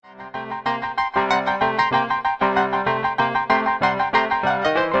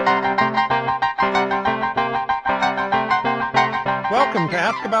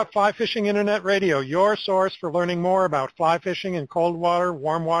Ask About Fly Fishing Internet Radio, your source for learning more about fly fishing in cold water,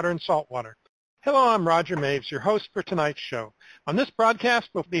 warm water, and salt water. Hello, I'm Roger Maves, your host for tonight's show. On this broadcast,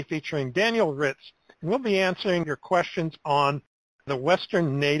 we'll be featuring Daniel Ritz, and we'll be answering your questions on the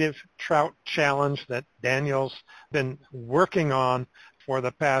Western Native Trout Challenge that Daniel's been working on for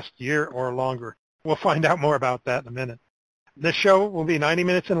the past year or longer. We'll find out more about that in a minute. This show will be 90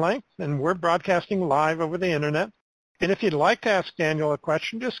 minutes in length, and we're broadcasting live over the Internet. And if you'd like to ask Daniel a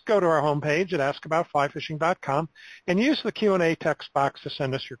question, just go to our homepage at askaboutflyfishing.com and use the Q&A text box to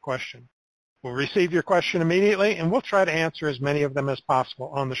send us your question. We'll receive your question immediately, and we'll try to answer as many of them as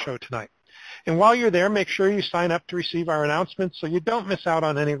possible on the show tonight. And while you're there, make sure you sign up to receive our announcements so you don't miss out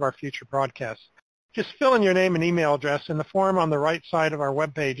on any of our future broadcasts. Just fill in your name and email address in the form on the right side of our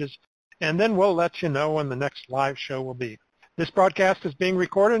web pages, and then we'll let you know when the next live show will be. This broadcast is being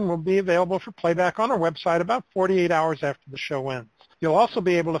recorded and will be available for playback on our website about 48 hours after the show ends. You'll also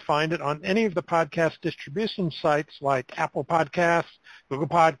be able to find it on any of the podcast distribution sites like Apple Podcasts, Google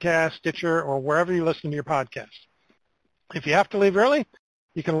Podcasts, Stitcher, or wherever you listen to your podcasts. If you have to leave early,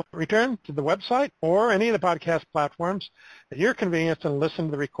 you can return to the website or any of the podcast platforms at your convenience and listen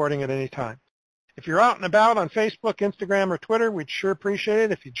to the recording at any time. If you're out and about on Facebook, Instagram, or Twitter, we'd sure appreciate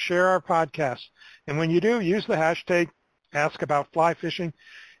it if you'd share our podcast. And when you do, use the hashtag #AskAboutFlyFishing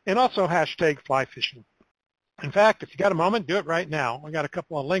and also hashtag #FlyFishing. In fact, if you got a moment, do it right now. We got a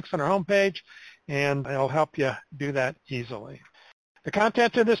couple of links on our homepage, and it'll help you do that easily. The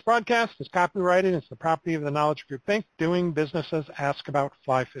content of this broadcast is copyrighted. It's the property of the Knowledge Group Inc., doing business as Ask About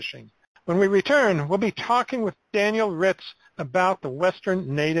Fly Fishing. When we return, we'll be talking with Daniel Ritz about the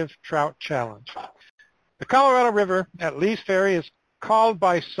Western Native Trout Challenge. The Colorado River at Lee's Ferry is called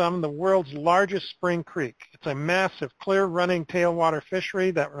by some the world's largest spring creek. It's a massive, clear-running tailwater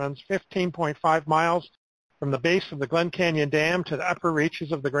fishery that runs 15.5 miles from the base of the Glen Canyon Dam to the upper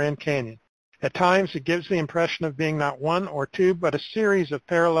reaches of the Grand Canyon. At times, it gives the impression of being not one or two, but a series of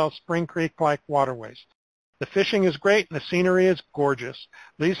parallel Spring Creek-like waterways. The fishing is great and the scenery is gorgeous.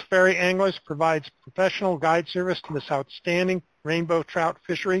 Lee's Ferry Anglers provides professional guide service to this outstanding rainbow trout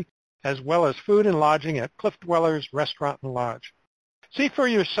fishery, as well as food and lodging at Cliff Dwellers Restaurant and Lodge. See for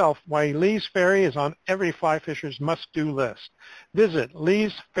yourself why Lee's Ferry is on every fly fisher's must-do list. Visit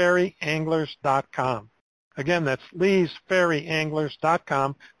leesferryanglers.com. Again, that's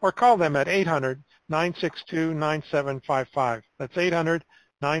leesferryanglers.com, or call them at 800-962-9755. That's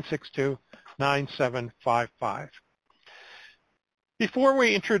 800-962-9755. Before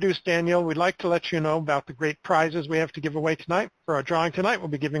we introduce Daniel, we'd like to let you know about the great prizes we have to give away tonight. For our drawing tonight, we'll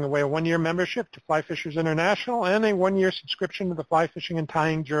be giving away a one-year membership to Fly Fishers International and a one-year subscription to the Fly Fishing and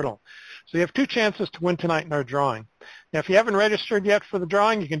Tying Journal. So you have two chances to win tonight in our drawing. Now, if you haven't registered yet for the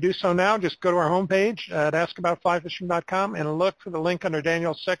drawing, you can do so now. Just go to our homepage at askaboutflyfishing.com and look for the link under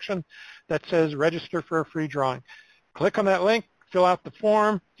Daniel's section that says Register for a Free Drawing. Click on that link, fill out the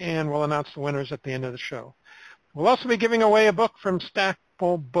form, and we'll announce the winners at the end of the show. We'll also be giving away a book from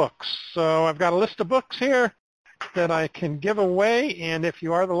Stackpole Books. So I've got a list of books here that I can give away, and if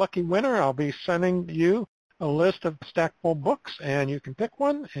you are the lucky winner, I'll be sending you a list of Stackpole books, and you can pick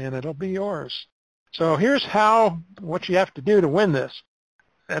one, and it'll be yours. So here's what you have to do to win this.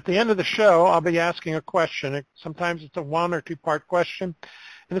 At the end of the show, I'll be asking a question. Sometimes it's a one- or two-part question,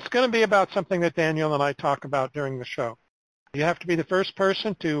 and it's going to be about something that Daniel and I talk about during the show. You have to be the first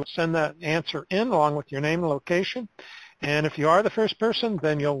person to send that answer in along with your name and location. And if you are the first person,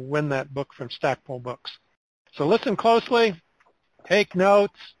 then you'll win that book from Stackpole Books. So listen closely, take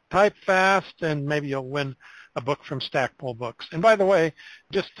notes, type fast, and maybe you'll win a book from Stackpole Books. And by the way,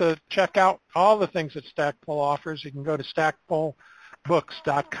 just to check out all the things that Stackpole offers, you can go to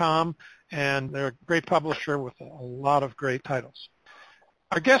stackpolebooks.com, and they're a great publisher with a lot of great titles.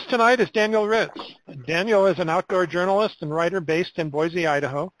 Our guest tonight is Daniel Ritz. Daniel is an outdoor journalist and writer based in Boise,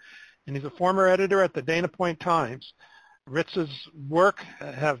 Idaho, and he's a former editor at the Dana Point Times. Ritz's work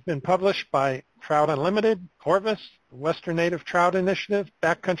have been published by Trout Unlimited, Orvis, Western Native Trout Initiative,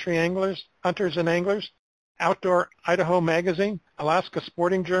 Backcountry Anglers, Hunters and Anglers, Outdoor Idaho Magazine, Alaska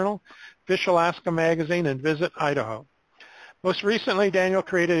Sporting Journal, Fish Alaska Magazine, and Visit Idaho. Most recently, Daniel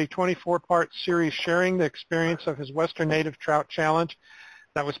created a 24-part series sharing the experience of his Western Native Trout Challenge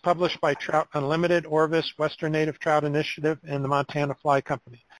that was published by Trout Unlimited, Orvis, Western Native Trout Initiative, and the Montana Fly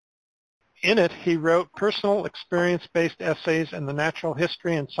Company. In it, he wrote personal experience-based essays and the natural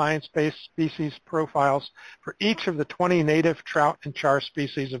history and science-based species profiles for each of the 20 native trout and char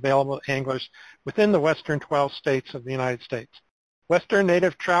species available to anglers within the western 12 states of the United States. Western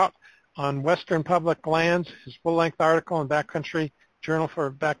Native Trout on Western Public Lands, his full-length article in Backcountry Journal for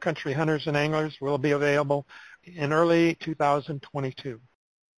Backcountry Hunters and Anglers, will be available in early 2022.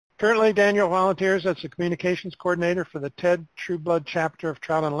 Currently, Daniel volunteers as the communications coordinator for the TED Trueblood chapter of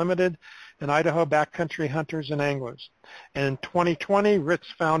Trout Unlimited and Idaho Backcountry Hunters and Anglers. And in 2020, Ritz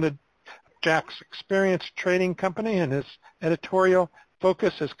founded Jack's Experience Trading Company, and his editorial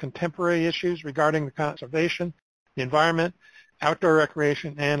focus is contemporary issues regarding the conservation, the environment, outdoor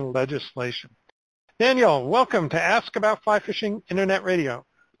recreation, and legislation. Daniel, welcome to Ask About Fly Fishing Internet Radio.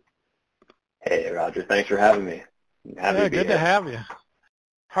 Hey, Roger. Thanks for having me. Yeah, good to have you.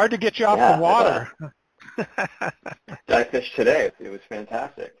 Hard to get you off the water. I fished today. It was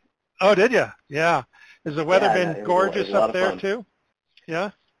fantastic. Oh, did you? Yeah. Has the weather been gorgeous up there too?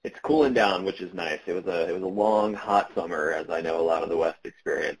 Yeah. It's cooling down, which is nice. It was a long, hot summer, as I know a lot of the West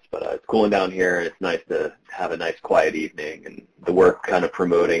experience. But it's cooling down here, and it's nice to have a nice, quiet evening. And the work kind of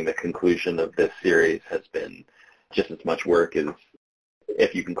promoting the conclusion of this series has been just as much work as,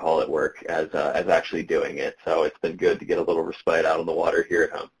 if you can call it work, as actually doing it. So it's been good to get a little respite out on the water here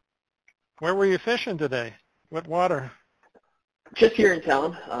at home. Where were you fishing today? What water? Just here in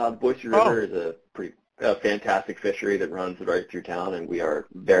town. The Boise River is a fantastic fishery that runs right through town, and we are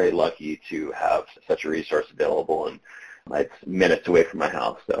very lucky to have such a resource available. And it's minutes away from my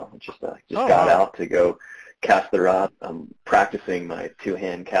house, so just got out to go cast the rod. I'm practicing my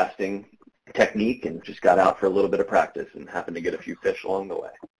two-hand casting technique and just got out for a little bit of practice and happened to get a few fish along the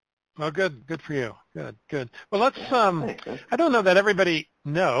way. Well, good for you. Good. Well, let's, I don't know that everybody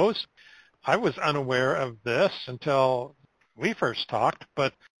knows. I was unaware of this until we first talked,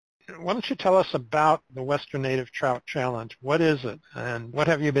 but why don't you tell us about the Western Native Trout Challenge? What is it, and what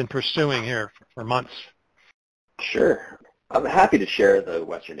have you been pursuing here for months? Sure. I'm happy to share the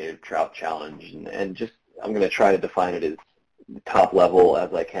Western Native Trout Challenge, and just I'm going to try to define it as top level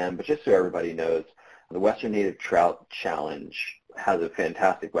as I can, but just so everybody knows, the Western Native Trout Challenge has a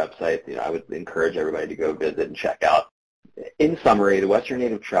fantastic website that I would encourage everybody to go visit and check out. In summary, the Western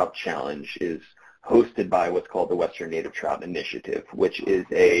Native Trout Challenge is hosted by what's called the Western Native Trout Initiative, which is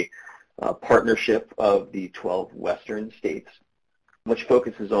a partnership of the 12 western states, which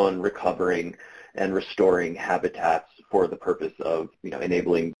focuses on recovering and restoring habitats for the purpose of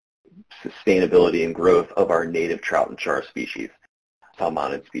enabling sustainability and growth of our native trout and char species.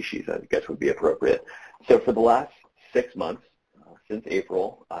 Salmonid species, I guess, would be appropriate. So for the last 6 months, since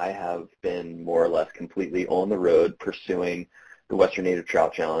April, I have been more or less completely on the road pursuing the Western Native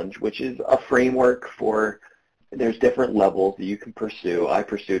Trout Challenge, which is a framework for, there's different levels that you can pursue. I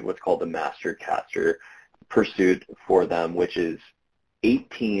pursued what's called the Master Caster Pursuit for them, which is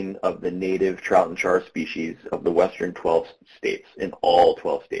 18 of the native trout and char species of the western 12 states, in all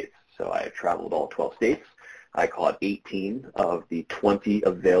 12 states. So I have traveled all 12 states. I caught 18 of the 20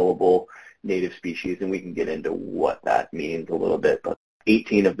 available native species, and we can get into what that means a little bit, but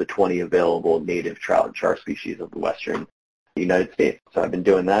 18 of the 20 available native trout and char species of the western United States. So I've been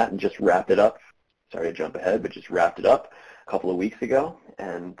doing that and just wrapped it up. Sorry to jump ahead, but just wrapped it up a couple of weeks ago,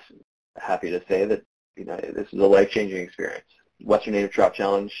 and happy to say that this is a life-changing experience. Western Native Trout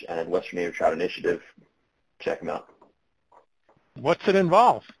Challenge and Western Native Trout Initiative, check them out. What's it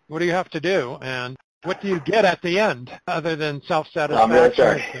involve? What do you have to do, and what do you get at the end other than self-satisfaction? I'm really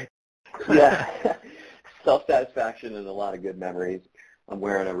sorry. Yeah, self-satisfaction and a lot of good memories. I'm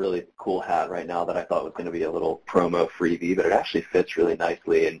wearing a really cool hat right now that I thought was going to be a little promo freebie, but it actually fits really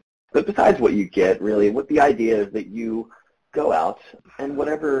nicely. But besides what you get, really, what the idea is that you go out and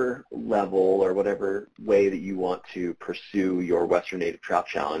whatever level or whatever way that you want to pursue your Western Native Trout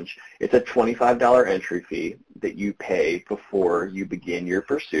Challenge, it's a $25 entry fee that you pay before you begin your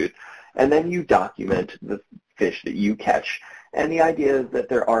pursuit, and then you document the fish that you catch. And the idea is that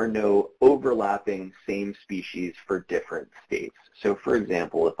there are no overlapping same species for different states. So for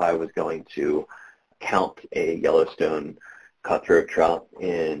example, if I was going to count a Yellowstone cutthroat trout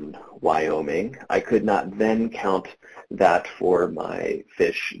in Wyoming, I could not then count that for my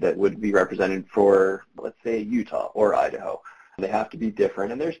fish that would be represented for, let's say, Utah or Idaho. They have to be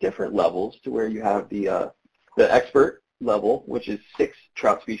different, and there's different levels to where you have the expert level, which is 6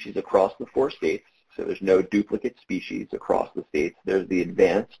 trout species across the 4 states, so there's no duplicate species across the states. There's the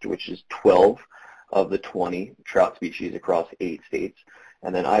advanced, which is 12 of the 20 trout species across 8 states,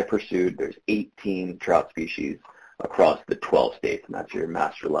 and then I pursued, there's 18 trout species across the 12 states, and that's your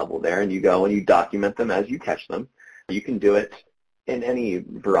master level there, and you go and you document them as you catch them. You can do it in any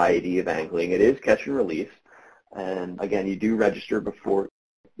variety of angling. It is catch and release, and again, you do register before.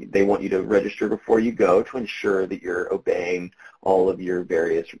 They want you to register before you go to ensure that you're obeying all of your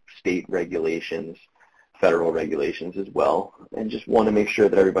various state regulations, federal regulations as well, and just want to make sure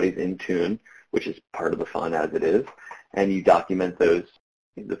that everybody's in tune, which is part of the fun as it is, and you document those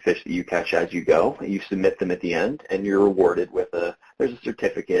the fish that you catch as you go. You submit them at the end, and you're rewarded with there's a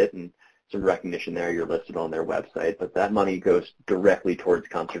certificate and some recognition there. You're listed on their website, but that money goes directly towards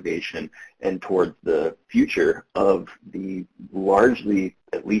conservation and towards the future of the largely,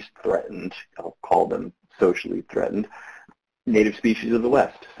 at least threatened, I'll call them socially threatened, native species of the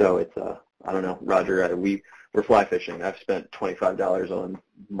West. So it's, I don't know, Roger, we're fly fishing. I've spent $25 on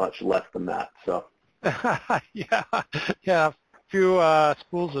much less than that. So yeah. Few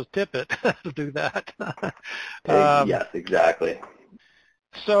spools of tippet to do that. Yes, exactly.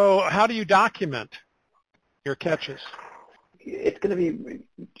 So how do you document your catches? It's going to be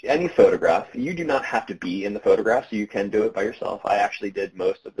any photograph. You do not have to be in the photograph, so you can do it by yourself. I actually did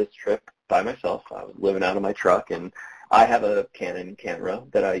most of this trip by myself. I was living out of my truck, and I have a Canon camera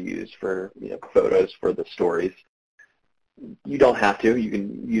that I use for photos for the stories. You don't have to. You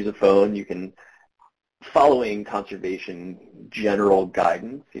can use a phone. You can, following conservation general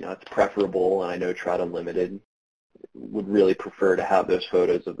guidance, it's preferable, and I know Trout Unlimited would really prefer to have those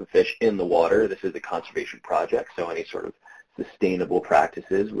photos of the fish in the water. This is a conservation project, so any sort of sustainable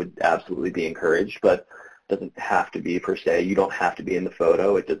practices would absolutely be encouraged, but it doesn't have to be per se. You don't have to be in the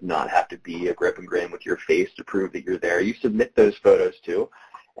photo. It does not have to be a grip and grin with your face to prove that you're there. You submit those photos too,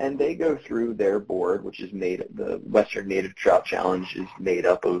 and they go through their board, which is the Western Native Trout Challenge is made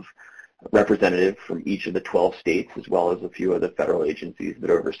up of representatives from each of the 12 states, as well as a few of the federal agencies that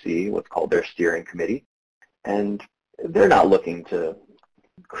oversee what's called their steering committee. And they're not looking to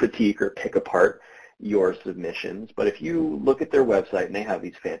critique or pick apart your submissions, but if you look at their website, and they have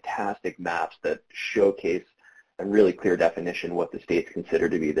these fantastic maps that showcase a really clear definition what the states consider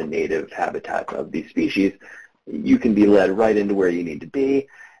to be the native habitat of these species, you can be led right into where you need to be,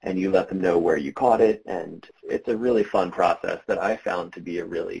 and you let them know where you caught it, and it's a really fun process that I found to be a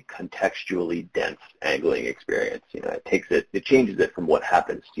really contextually dense angling experience. It changes it from what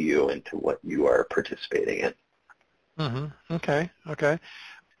happens to you into what you are participating in. Mm-hmm. Okay.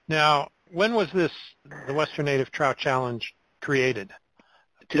 Now, when was the Western Native Trout Challenge created?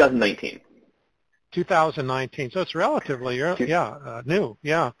 2019. 2019. So it's relatively new.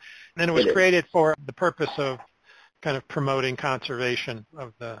 Yeah. And it was created for the purpose of kind of promoting conservation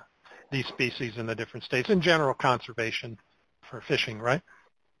of these species in the different states, in general conservation for fishing, right?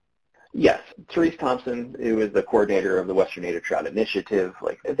 Yes. Therese Thompson, who is the coordinator of the Western Native Trout Initiative,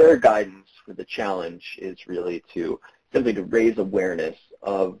 their guidance for the challenge is really simply to raise awareness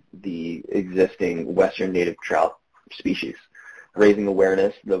of the existing Western Native Trout species. Raising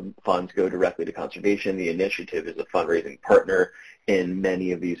awareness, the funds go directly to conservation. The initiative is a fundraising partner in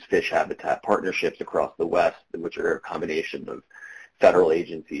many of these fish habitat partnerships across the West, which are a combination of federal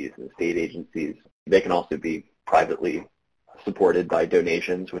agencies and state agencies. They can also be privately supported by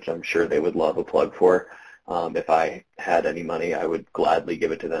donations, which I'm sure they would love a plug for. If I had any money, I would gladly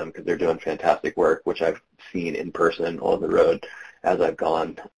give it to them because they're doing fantastic work, which I've seen in person on the road as I've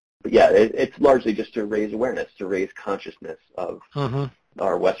gone. But yeah, it's largely just to raise awareness, to raise consciousness of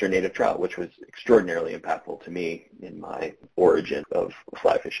our Western Native trout, which was extraordinarily impactful to me in my origin of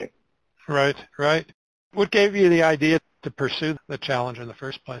fly fishing. Right. What gave you the idea to pursue the challenge in the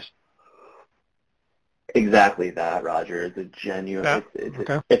first place? Exactly that, Roger. It's a genuine,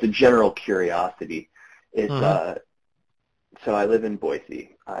 it's a general curiosity. So I live in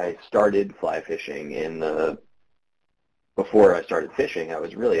Boise. I started fly fishing before I started fishing, I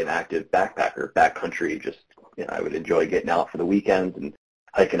was really an active backpacker, backcountry. Just, I would enjoy getting out for the weekends and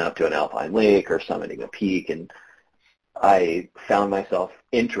hiking up to an alpine lake or summiting a peak. And I found myself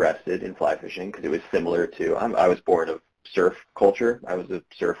interested in fly fishing because it was similar to, I was born of surf culture. I was a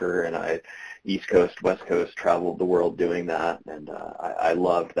surfer, and I East Coast, West Coast, traveled the world doing that, and I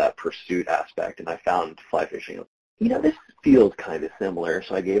loved that pursuit aspect, and I found fly fishing, this feels kind of similar,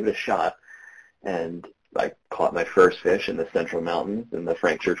 so I gave it a shot, and I caught my first fish in the Central Mountains in the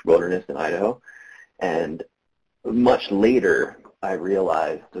Frank Church Wilderness in Idaho, and much later I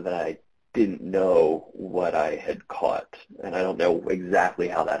realized that I didn't know what I had caught, and I don't know exactly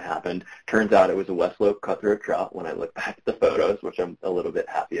how that happened. Turns out it was a West Slope cutthroat trout when I look back at the photos, which I'm a little bit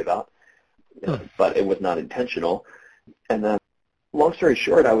happy about. But it was not intentional. And then, long story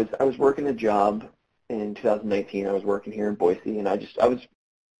short, I was working a job in 2019. I was working here in Boise, and I was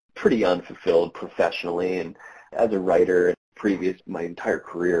pretty unfulfilled professionally. And as a writer, my entire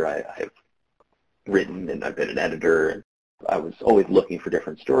career, I've written, and I've been an editor, and I was always looking for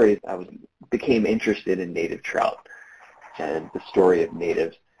different stories. Became interested in native trout and the story of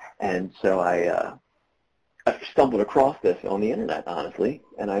natives, and so I stumbled across this on the internet, honestly,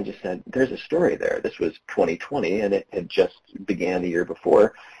 and I just said, there's a story there. This was 2020, and it had just began the year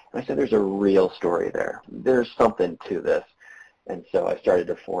before. And I said, there's a real story there. There's something to this. And so I started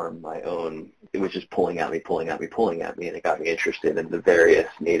to form my own. It was just pulling at me, and it got me interested in the various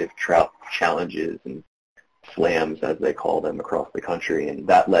native trout challenges and slams, as they call them, across the country. And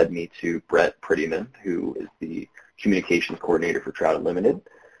that led me to Brett Prettyman, who is the communications coordinator for Trout Unlimited.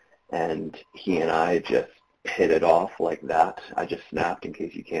 And he and I just hit it off like that. I just snapped in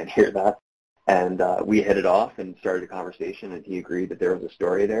case you can't hear that. And we hit it off and started a conversation, and he agreed that there was a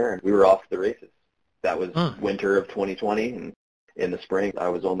story there, and we were off to the races. That was winter of 2020, and in the spring, I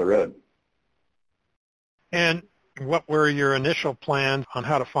was on the road. And what were your initial plans on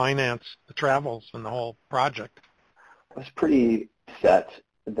how to finance the travels and the whole project? I was pretty set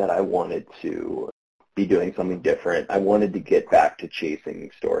that I wanted to be doing something different. I wanted to get back to chasing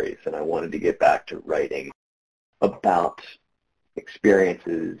stories, and I wanted to get back to writing about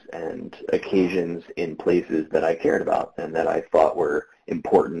experiences and occasions in places that I cared about and that I thought were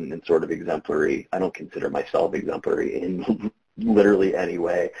important and sort of exemplary. I don't consider myself exemplary in literally any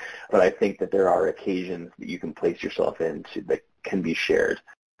way, but I think that there are occasions that you can place yourself into that can be shared,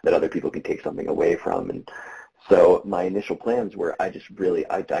 that other people can take something away from. And so my initial plans were I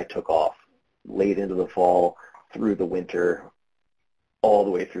took off late into the fall, through the winter, all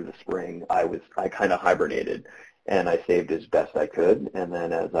the way through the spring. I kind of hibernated, and I saved as best I could. And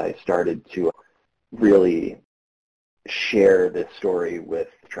then as I started to really share this story with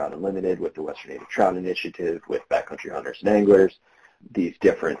Trout Unlimited, with the Western Native Trout Initiative, with Backcountry Hunters and Anglers, these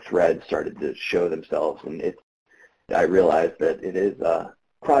different threads started to show themselves. And I realized that it is a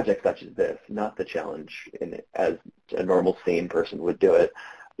project such as this, not the challenge as a normal sane person would do it.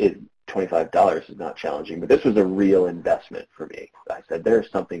 $25 is not challenging, but this was a real investment for me. I said, there's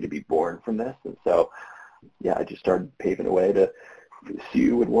something to be born from this. And so, yeah, I just started paving a way to see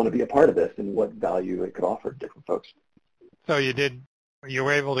who would want to be a part of this and what value it could offer to different folks. So you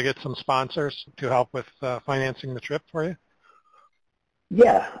were able to get some sponsors to help with financing the trip for you?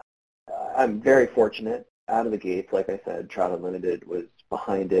 Yeah, I'm very fortunate. Out of the gates, like I said, Trout Unlimited was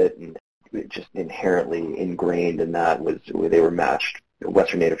behind it, and it just inherently ingrained in that was they were matched. The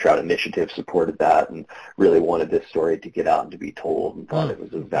Western Native Trout Initiative supported that and really wanted this story to get out and to be told and thought it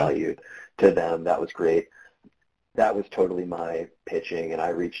was of value to them. That was great. That was totally my pitching, and I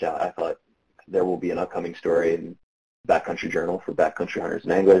reached out. I thought there will be an upcoming story in Backcountry Journal for Backcountry Hunters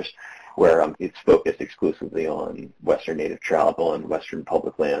and Anglers where it's focused exclusively on Western Native Trout on Western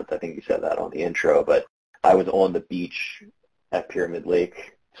public lands. I think you said that on the intro, but I was on the beach at Pyramid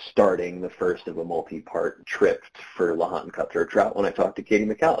Lake starting the first of a multi-part trip for Lahontan cutthroat trout when I talked to Katie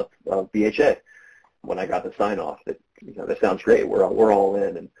McAuliffe of BHA. When I got the sign-off that, that sounds great, we're all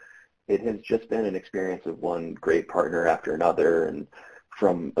in. And it has just been an experience of one great partner after another. And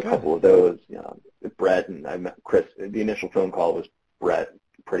from a couple of those, Brett and I met Chris. The initial phone call was Brett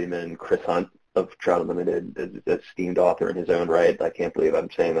Prettyman and Chris Hunt of Trout Unlimited, an esteemed author in his own right. I can't believe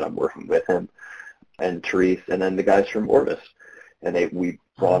I'm saying that I'm working with him. And Therese, and then the guys from Orvis. And we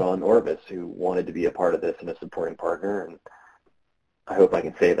brought on Orvis, who wanted to be a part of this and a supporting partner. And I hope I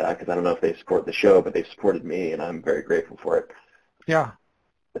can say that because I don't know if they support the show, but they supported me, and I'm very grateful for it. Yeah.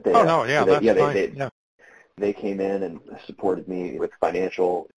 But they came in and supported me with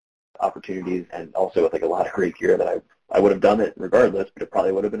financial opportunities and also with a lot of great gear that I would have done it regardless, but it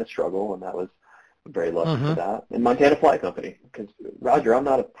probably would have been a struggle, and that was very lucky for that. And Montana Fly Company, because, Roger, I'm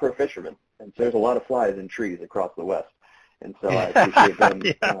not a pro fisherman, and so there's a lot of flies in trees across the West. And so I appreciate them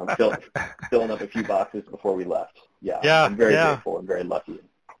filling up a few boxes before we left. I'm very grateful and very lucky.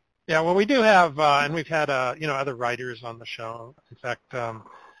 Yeah, well, we do have, and we've had, other writers on the show. In fact,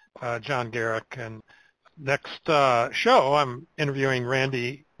 John Garrick. And next show, I'm interviewing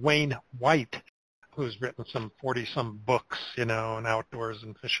Randy Wayne White, who's written some 40-some books, and outdoors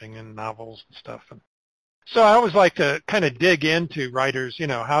and fishing and novels and stuff. And so I always like to kind of dig into writers,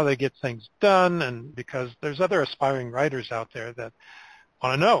 how they get things done, and because there's other aspiring writers out there that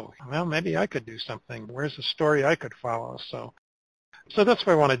want to know, well, maybe I could do something. Where's the story I could follow? So that's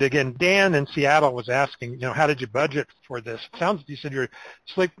where I want to dig in. Dan in Seattle was asking, how did you budget for this? You said you're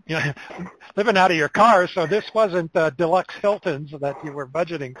living out of your car, so this wasn't deluxe Hiltons that you were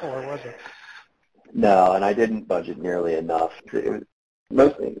budgeting for, was it? No, and I didn't budget nearly enough.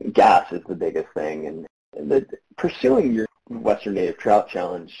 Mostly gas is the biggest thing, and pursuing your Western Native Trout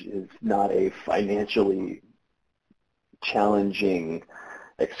Challenge is not a financially challenging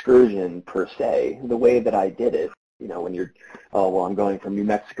excursion per se. The way that I did it, when you're, I'm going from New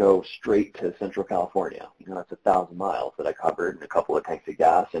Mexico straight to Central California. That's 1,000 miles that I covered and a couple of tanks of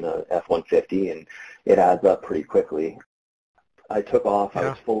gas and a F-150, and it adds up pretty quickly. I took off. Yeah. I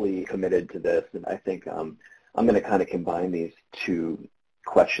was fully committed to this, and I think I'm going to kind of combine these two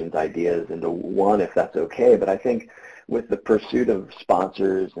questions, ideas into one, if that's okay. But I think with the pursuit of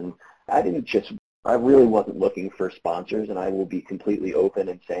sponsors, and I really wasn't looking for sponsors, and I will be completely open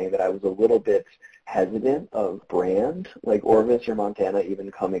in saying that I was a little bit hesitant of brand like Orvis or Montana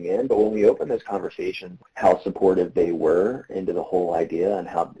even coming in. But when we opened this conversation, how supportive they were into the whole idea, and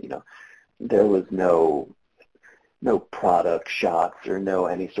how, there was no product shots or no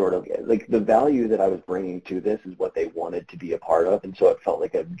any sort of, like, the value that I was bringing to this is what they wanted to be a part of, and so it felt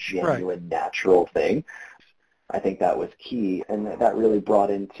like a genuine, natural thing. I think that was key, and that really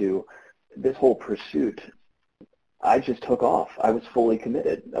brought into this whole pursuit. I just took off. I was fully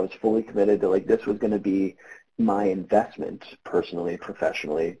committed. To, like, this was going to be my investment personally,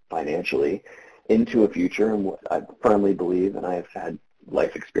 professionally, financially into a future. And I firmly believe, and I have had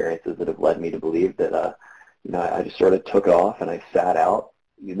life experiences that have led me to believe that, I just sort of took off, and I sat out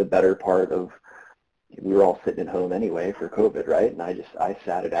the better part of, we were all sitting at home anyway for COVID, right? And I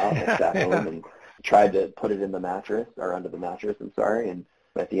sat it out. I sat home and tried to put it in the mattress, or under the mattress, I'm sorry, and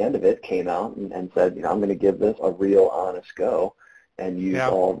at the end of it came out and said, I'm going to give this a real honest go and use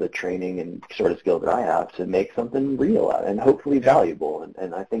all the training and sort of skills that I have to make something real and hopefully valuable.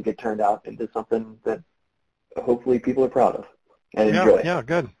 And I think it turned out into something that hopefully people are proud of and enjoy. Yeah,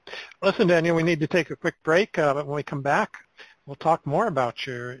 good. Listen, Daniel, we need to take a quick break, but when we come back, we'll talk more about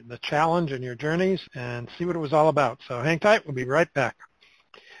the challenge and your journeys and see what it was all about. So hang tight. We'll be right back.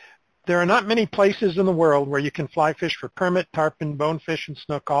 There are not many places in the world where you can fly fish for permit, tarpon, bonefish, and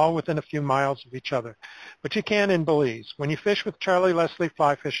snook all within a few miles of each other. But you can in Belize. When you fish with Charlie Leslie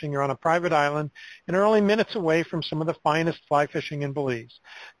Fly Fishing, you're on a private island and are only minutes away from some of the finest fly fishing in Belize.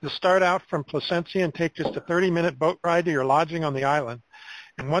 You'll start out from Placencia and take just a 30-minute boat ride to your lodging on the island.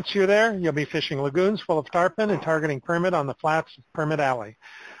 And once you're there, you'll be fishing lagoons full of tarpon and targeting permit on the flats of Permit Alley.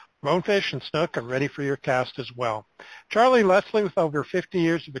 Bonefish and snook are ready for your cast as well. Charlie Leslie, with over 50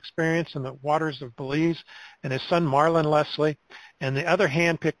 years of experience in the waters of Belize, and his son Marlon Leslie, and the other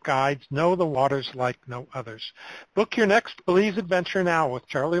hand-picked guides know the waters like no others. Book your next Belize adventure now with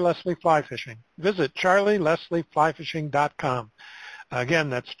Charlie Leslie Fly Fishing. Visit charlieleslieflyfishing.com.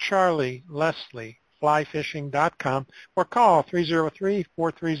 Again, that's charlieleslieflyfishing.com, or call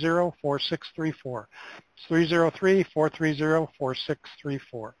 303-430-4634. It's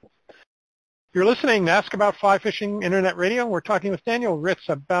 303-430-4634. You're listening to Ask About Fly Fishing Internet Radio. We're talking with Daniel Ritz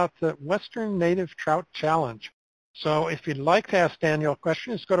about the Western Native Trout Challenge. So if you'd like to ask Daniel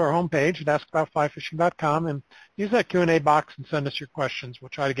questions, go to our homepage at askaboutflyfishing.com and use that Q&A box and send us your questions. We'll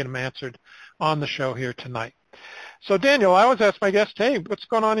try to get them answered on the show here tonight. So Daniel, I always ask my guests, hey, what's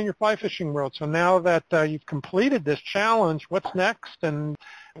going on in your fly fishing world? So now that you've completed this challenge, what's next, and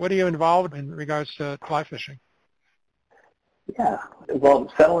what are you involved in regards to fly fishing? Yeah,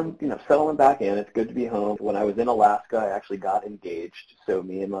 well, settling back in. It's good to be home. When I was in Alaska, I actually got engaged. So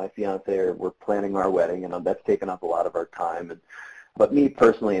me and my fiance were planning our wedding, and that's taken up a lot of our time. But me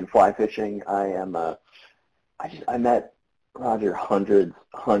personally, in fly fishing, I met, Roger, hundreds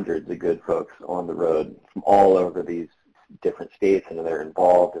of good folks on the road from all over these different states, and they're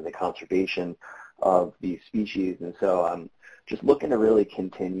involved in the conservation of these species. And so I'm just looking to really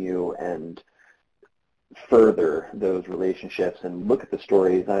continue and further those relationships and look at the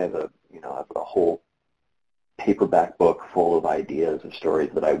stories. I have a whole paperback book full of ideas of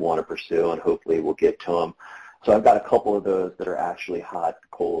stories that I want to pursue, and hopefully we'll get to them. So I've got a couple of those that are actually hot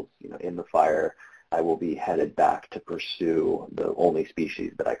coals, in the fire. I will be headed back to pursue the only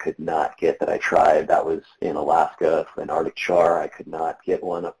species that I could not get that I tried. That was in Alaska, an Arctic char. I could not get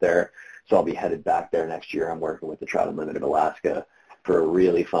one up there. So I'll be headed back there next year. I'm working with the Trout Unlimited Alaska for a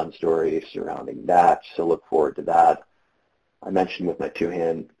really fun story surrounding that. So look forward to that. I mentioned with my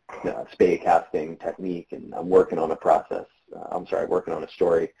two-hand spey casting technique, and I'm working on a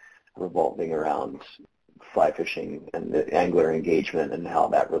story revolving around fly fishing and the angler engagement and how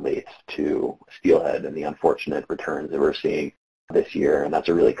that relates to steelhead and the unfortunate returns that we're seeing this year. And that's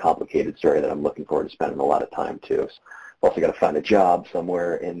a really complicated story that I'm looking forward to spending a lot of time to. I've also got to find a job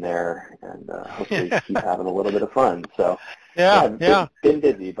somewhere in there and hopefully keep having a little bit of fun. So yeah. Been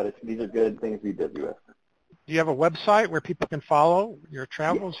busy, but these are good things to be busy with. Do you have a website where people can follow your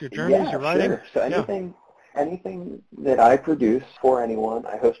travels, your journeys, your writing? Sure. So anything that I produce for anyone,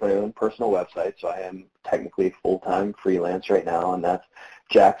 I host my own personal website, so I am technically full-time freelance right now, and that's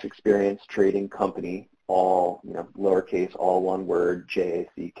Jack's Experience Trading Company, all lowercase, all one word,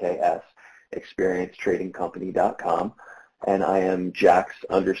 JACKS, experiencetradingcompany.com. And I am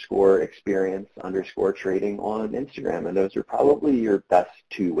Jax_experience_trading on Instagram. And those are probably your best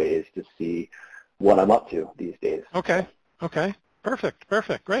two ways to see what I'm up to these days. Okay.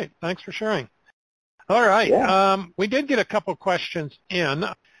 Perfect. Great. Thanks for sharing. All right. Yeah. We did get a couple questions in.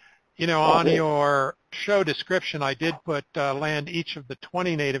 Oh, On great. your show description, I did put land each of the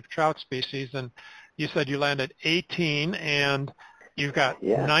 20 native trout species, and you said you landed 18, and you've got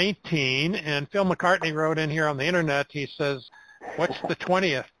Yeah. 19. And Phil McCartney wrote in here on the internet, he says, what's the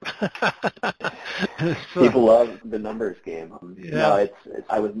 20th? So, People love the numbers game. No, yeah.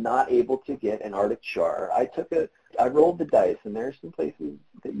 I was not able to get an Arctic char. I rolled the dice, and there's some places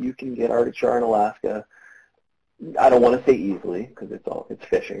that you can get Arctic char in Alaska. I don't want to say easily because it's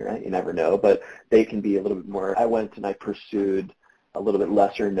fishing, right? You never know, but they can be a little bit more. I went and I pursued a little bit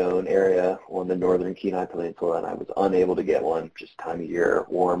lesser known area on the northern Kenai Peninsula, and I was unable to get one. Just time of year,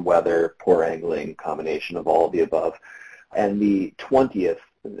 warm weather, poor angling, combination of all of the above. And the 20th,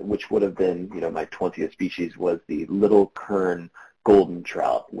 which would have been, my 20th species, was the little kern golden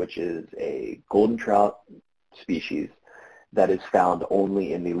trout, which is a golden trout species that is found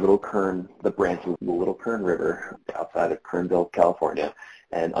only in the branch of the Little Kern River outside of Kernville, California.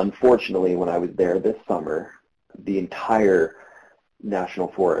 And unfortunately, when I was there this summer, the entire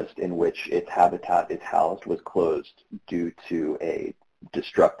national forest in which its habitat is housed was closed due to a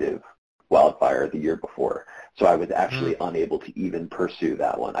destructive wildfire the year before. So I was actually unable to even pursue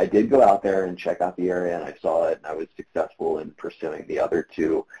that one. I did go out there and check out the area, and I saw it, and I was successful in pursuing the other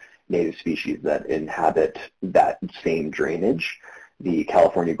two native species that inhabit that same drainage, the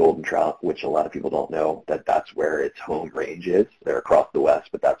California golden trout, which a lot of people don't know that's where its home range is. They're across the west,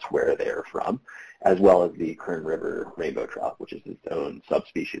 but that's where they're from, as well as the Kern River rainbow trout, which is its own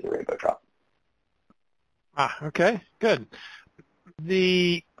subspecies of rainbow trout. Okay, good.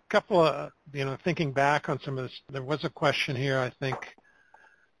 The couple of, thinking back on some of this, there was a question here, I think,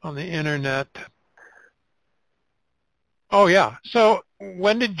 on the internet. Oh, yeah. So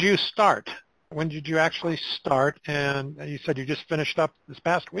when did you start? When did you actually start? And you said you just finished up this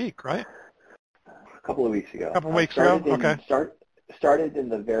past week, right? A couple of weeks ago. A couple of weeks ago? Okay. Started in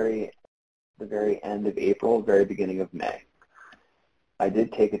the very end of April, very beginning of May. I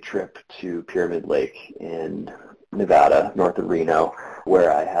did take a trip to Pyramid Lake in Nevada, north of Reno,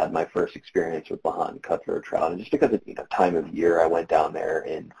 where I had my first experience with Lahan cutthroat trout. And just because of time of year, I went down there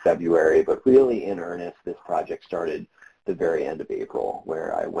in February, but really in earnest, this project started the very end of April,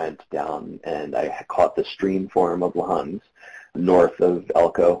 where I went down and I caught the stream form of Lahans north of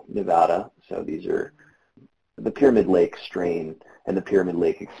Elko, Nevada. So these are the Pyramid Lake strain and the Pyramid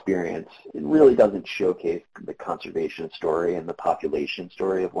Lake experience. It really doesn't showcase the conservation story and the population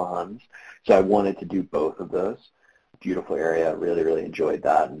story of Lahans. So I wanted to do both of those. Beautiful area. Really, really enjoyed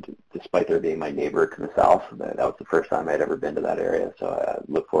that. And despite there being my neighbor to the south, that was the first time I'd ever been to that area. So I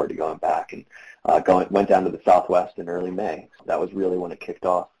look forward to going back and went down to the southwest in early May. So that was really when it kicked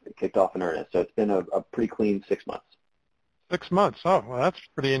off. It kicked off in earnest. So it's been a pretty clean 6 months. 6 months. Oh, well, that's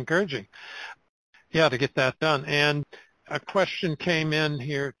pretty encouraging. Yeah, to get that done. And a question came in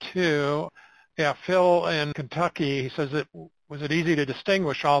here too. Yeah, Phil in Kentucky, he says, was it easy to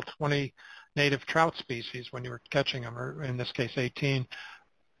distinguish all 20 native trout species when you were catching them, or in this case 18?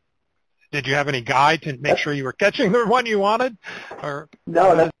 Did you have any guide to make sure you were catching the one you wanted? Or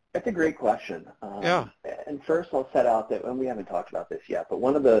no, that's a great question. Yeah. And first I'll set out that, and we haven't talked about this yet, but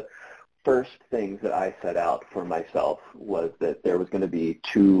one of the first things that I set out for myself was that there was going to be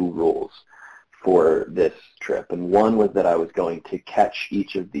 2 rules for this trip. And one was that I was going to catch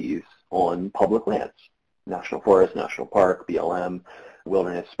each of these on public lands, national forest, national park, BLM,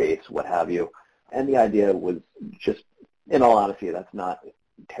 wilderness space, what have you. And the idea was just, in all honesty, that's not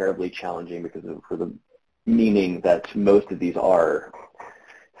terribly challenging because for the meaning that most of these are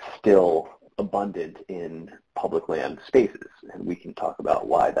still abundant in public land spaces, and we can talk about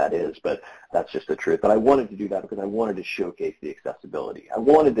why that is, but that's just the truth. But I wanted to do that because I wanted to showcase the accessibility. I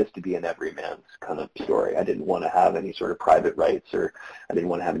wanted this to be an everyman's kind of story. I didn't want to have any sort of private rights, or I didn't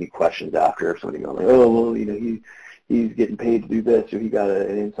want to have any questions after if somebody going like, oh, well, he's getting paid to do this, or he got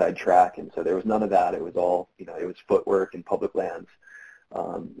an inside track. And so there was none of that. It was all, it was footwork in public lands.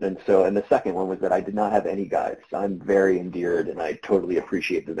 And the second one was that I did not have any guides. I'm very endeared, and I totally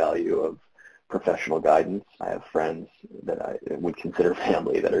appreciate the value of professional guidance. I have friends that I would consider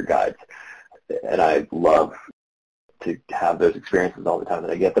family that are guides, and I love to have those experiences all the time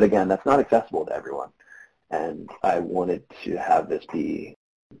that I get. But again, that's not accessible to everyone. And I wanted to have this be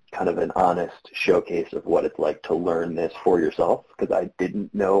kind of an honest showcase of what it's like to learn this for yourself, because I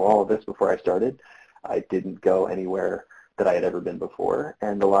didn't know all of this before I started. I didn't go anywhere that I had ever been before,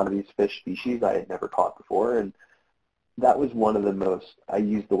 and a lot of these fish species I had never caught before, and that was one of the most, I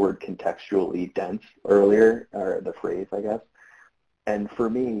used the word contextually dense earlier, or the phrase, I guess, and for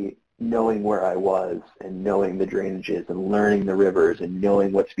me, knowing where I was and knowing the drainages and learning the rivers and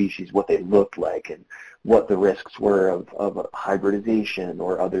knowing what species, what they looked like and what the risks were of hybridization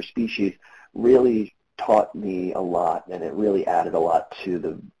or other species really taught me a lot, and it really added a lot to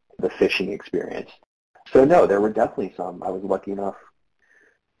the fishing experience. So no, there were definitely some. I was lucky enough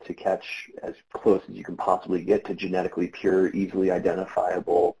to catch as close as you can possibly get to genetically pure, easily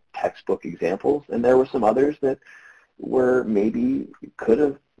identifiable textbook examples, and there were some others that were maybe could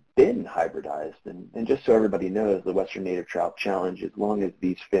have been hybridized. And just so everybody knows, the Western Native Trout Challenge, as long as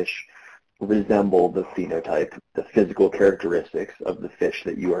these fish resemble the phenotype, the physical characteristics of the fish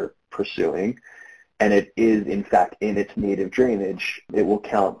that you are pursuing, and it is in fact in its native drainage, it will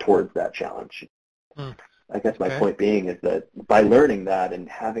count towards that challenge. I guess my point being is that by learning that and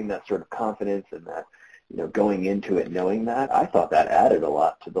having that sort of confidence and that, going into it knowing that, I thought that added a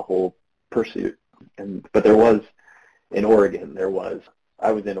lot to the whole pursuit. But there was, in Oregon,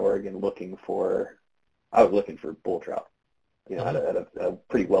 I was in Oregon looking for bull trout, at a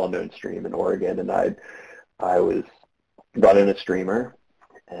pretty well-known stream in Oregon, and I was running a streamer,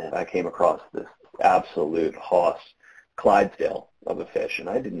 and I came across this absolute hoss Clydesdale of a fish, and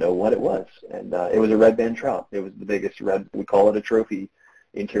I didn't know what it was. And it was a red band trout. It was the biggest we call it a trophy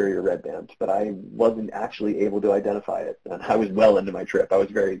interior red band, but I wasn't actually able to identify it. And I was well into my trip. I was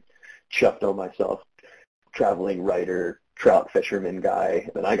very chuffed on myself, traveling writer, trout fisherman guy,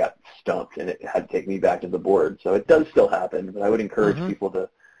 and I got stumped, and it had to take me back to the board. So it does still happen, but I would encourage people to,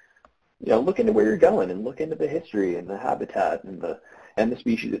 look into where you're going and look into the history and the habitat and the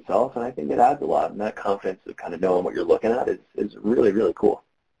species itself, and I think it adds a lot, and that confidence of kind of knowing what you're looking at is really, really cool.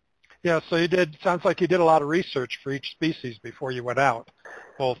 Yeah, so sounds like you did a lot of research for each species before you went out,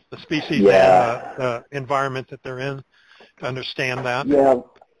 both the species and the environment that they're in, to understand that.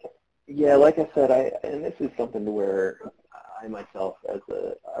 Yeah, like I said, and this is something to where I myself,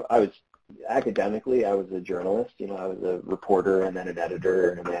 academically, I was a journalist. I was a reporter and then an editor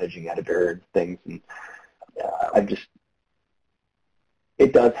and a managing editor and things, and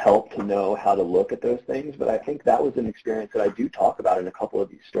it does help to know how to look at those things, but I think that was an experience that I do talk about in a couple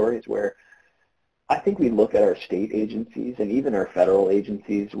of these stories where I think we look at our state agencies and even our federal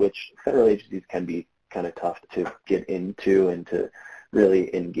agencies, which federal agencies can be kind of tough to get into and to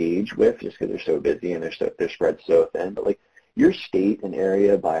really engage with just because they're so busy and they're spread so thin. But like your state and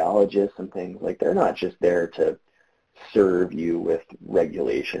area biologists and things, like they're not just there to serve you with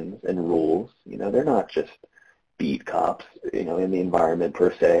regulations and rules. They're not just beat cops, in the environment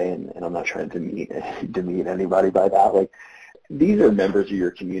per se, and I'm not trying to demean anybody by that. Like, these are members of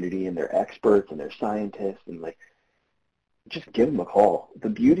your community, and they're experts, and they're scientists, and, like, just give them a call. The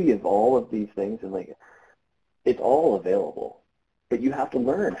beauty of all of these things, and, like, it's all available, but you have to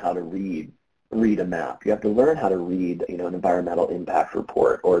learn how to read a map. You have to learn how to read, an environmental impact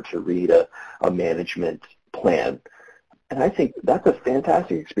report or to read a management plan. And I think that's a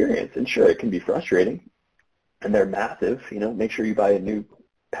fantastic experience. And sure, it can be frustrating. And they're massive, make sure you buy a new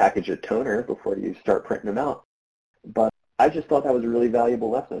package of toner before you start printing them out. But I just thought that was a really valuable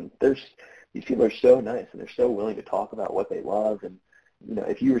lesson. These people are so nice, and they're so willing to talk about what they love. And,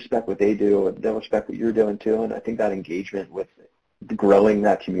 if you respect what they do, they'll respect what you're doing too. And I think that engagement with growing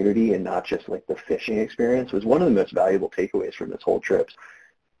that community and not just like the fishing experience was one of the most valuable takeaways from this whole trip.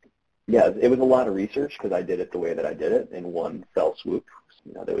 Yeah, it was a lot of research because I did it the way that I did it in one fell swoop.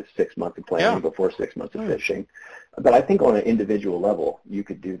 There was 6 months of planning before 6 months of fishing. But I think on an individual level, you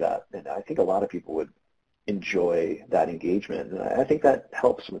could do that. And I think a lot of people would enjoy that engagement. And I think that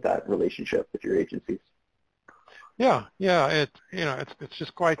helps with that relationship with your agencies. Yeah. It's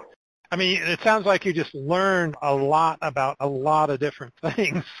just quite, it sounds like you just learned a lot about a lot of different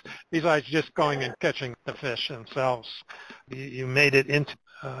things besides just going and catching the fish themselves. You made it into,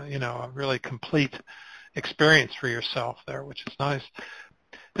 a really complete experience for yourself there, which is nice.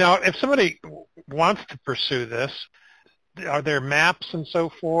 Now, if somebody wants to pursue this, are there maps and so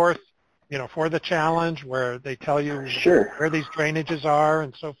forth, for the challenge where they tell you where these drainages are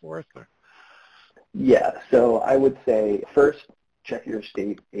and so forth? Or? Yeah, so I would say first check your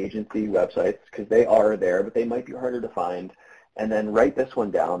state agency websites because they are there, but they might be harder to find. And then write this one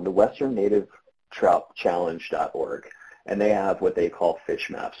down, the Western Native Trout Challenge.org. And they have what they call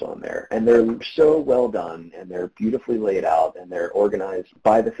fish maps on there. And they're so well done, and they're beautifully laid out, and they're organized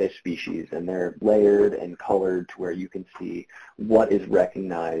by the fish species, and they're layered and colored to where you can see what is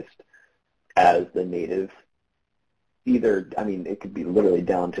recognized as the native. It could be literally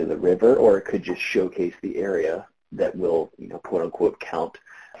down to the river, or it could just showcase the area that will, quote unquote, count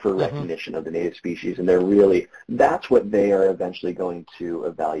for recognition of the native species. And that's what they are eventually going to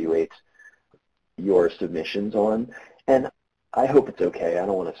evaluate your submissions on. And I hope it's okay. I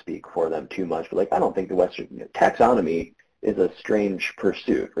don't want to speak for them too much, but like I don't think the Western taxonomy is a strange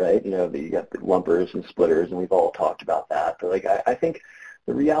pursuit, right? You got the lumpers and splitters, and we've all talked about that. But like I think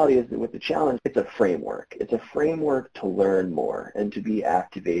the reality is that with the challenge, it's a framework. It's a framework to learn more and to be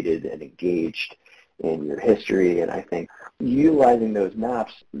activated and engaged in your history. And I think utilizing those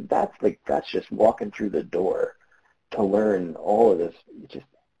maps, that's just walking through the door to learn all of this just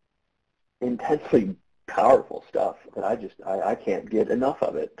intensely powerful stuff that I can't get enough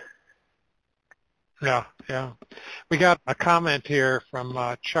of it. Yeah, yeah. We got a comment here from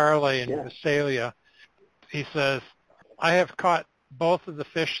Charlie in Visalia. He says, I have caught both of the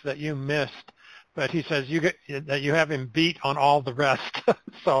fish that you missed, but he says that you have him beat on all the rest.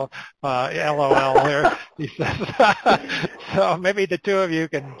 So, LOL there. He says, so maybe the two of you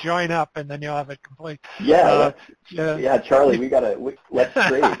can join up and then you'll have it complete. Yeah, Charlie, let's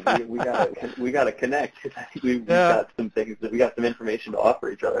trade. We gotta connect. We've got some things that we got some information to offer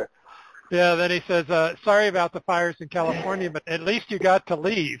each other. Yeah, then he says, sorry about the fires in California, but at least you got to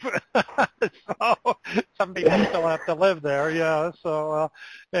leave. So some people still have to live there, yeah. So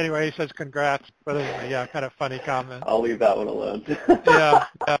anyway, he says congrats. But anyway, yeah, kind of funny comment. I'll leave that one alone.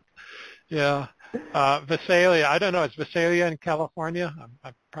 Yeah. Visalia, I don't know, is Visalia in California?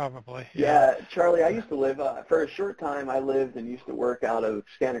 I'm probably. Yeah, Charlie, I used to live, for a short time, I lived and used to work out of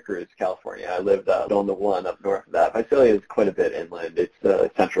Santa Cruz, California. I lived on the one up north of that. Visalia is quite a bit inland. It's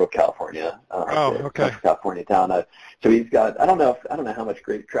central California. Okay. Central California town. So he's got, I don't know how much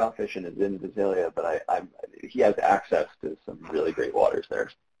great trout fishing is in Visalia, but he has access to some really great waters there.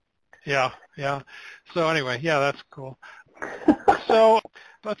 Yeah. So anyway, yeah, that's cool. So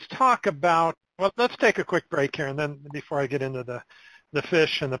let's talk about, let's take a quick break here, and then before I get into the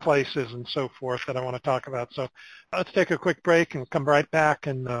fish and the places and so forth that I want to talk about. So let's take a quick break and come right back,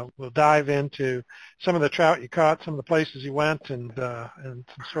 and we'll dive into some of the trout you caught, some of the places you went, and some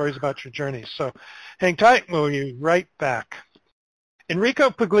stories about your journeys. So hang tight, we'll be right back. Enrico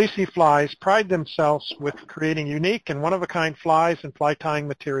Puglisi Flies pride themselves with creating unique and one-of-a-kind flies and fly tying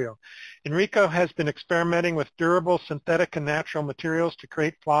material. Enrico has been experimenting with durable synthetic and natural materials to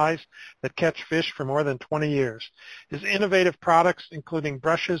create flies that catch fish for more than 20 years. His innovative products, including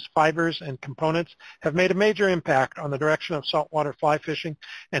brushes, fibers, and components, have made a major impact on the direction of saltwater fly fishing,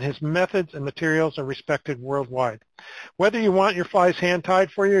 and his methods and materials are respected worldwide. Whether you want your flies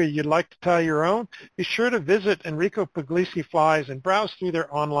hand-tied for you or you'd like to tie your own, be sure to visit Enrico Puglisi Flies and browse through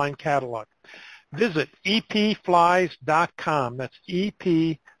their online catalog. Visit epflies.com. That's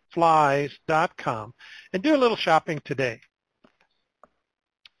epflies.com, and do a little shopping today.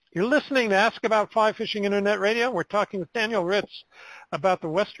 You're listening to Ask About Fly Fishing Internet Radio. We're talking with Daniel Ritz about the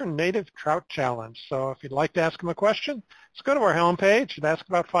Western Native Trout Challenge. So if you'd like to ask him a question, just go to our homepage at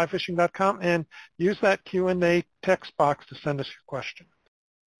askaboutflyfishing.com and use that Q&A text box to send us your question.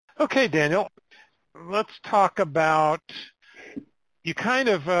 Okay, Daniel, let's talk about, you kind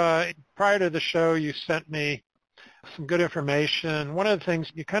of, prior to the show, you sent me some good information. One of the things,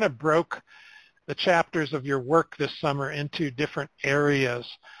 you kind of broke the chapters of your work this summer into different areas.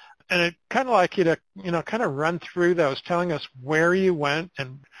 And I'd kind of like you to, kind of run through those, telling us where you went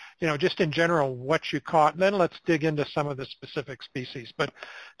and, just in general what you caught. And then let's dig into some of the specific species. But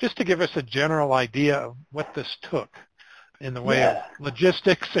just to give us a general idea of what this took in the way of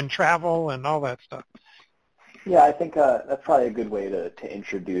logistics and travel and all that stuff. Yeah, I think that's probably a good way to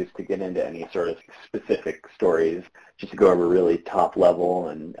introduce, to get into any sort of specific stories, just to go over really top level.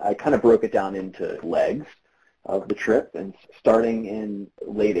 And I kind of broke it down into legs of the trip. And starting in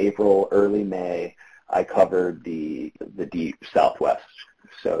late April, early May, I covered the deep Southwest,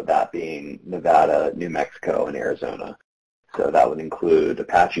 so that being Nevada, New Mexico, and Arizona. So that would include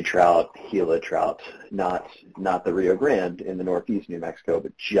Apache trout, Gila trout, not the Rio Grande in the northeast New Mexico,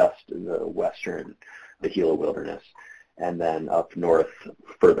 but just the Gila Wilderness, and then up north,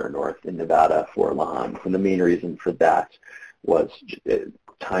 further north in Nevada for Lahans. And the main reason for that was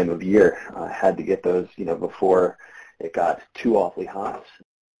time of year. I had to get those, before it got too awfully hot.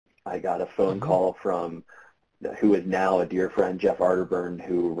 I got a phone call from who is now a dear friend, Jeff Arterburn,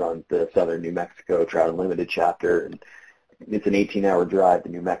 who runs the Southern New Mexico Trout Unlimited chapter, and it's an 18-hour drive to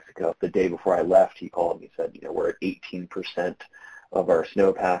New Mexico. The day before I left, he called me and said, we're at 18% of our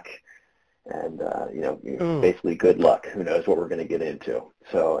snowpack, and basically good luck. Who knows what we're going to get into?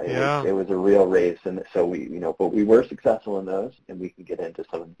 So it was a real race, and so but we were successful in those, and we can get into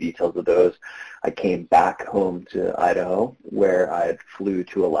some of the details of those. I came back home to Idaho, where I flew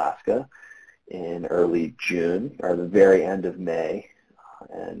to Alaska in early June, or the very end of May,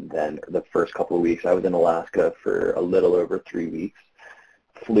 and then the first couple of weeks I was in Alaska for a little over 3 weeks.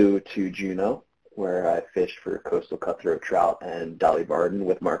 Flew to Juneau where I fished for coastal cutthroat trout and Dolly Varden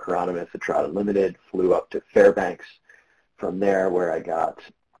with Mark Hieronymus at Trout Unlimited, flew up to Fairbanks from there where I got,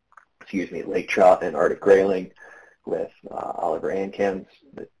 lake trout and Arctic grayling with Oliver Ankens,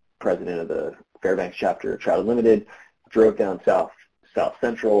 the president of the Fairbanks chapter of Trout Unlimited, drove down south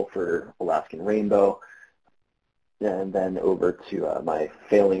central for Alaskan rainbow, and then over to my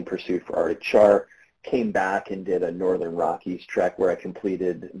failing pursuit for Arctic char, came back and did a Northern Rockies trek where I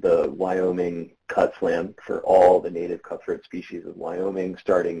completed the Wyoming cut slam for all the native cutthroat species of Wyoming,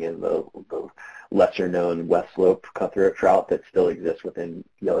 starting in the lesser-known West Slope cutthroat trout that still exists within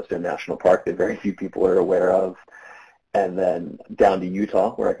Yellowstone National Park that very few people are aware of, and then down to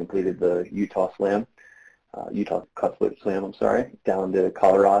Utah where I completed the Utah cutthroat slam, down to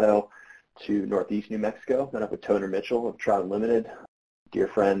Colorado, to northeast New Mexico, then up with Toner Mitchell of Trout Unlimited. Dear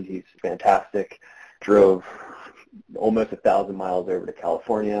friend, he's fantastic. Drove almost 1,000 miles over to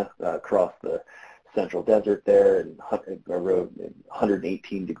California, across the central desert there, and I rode in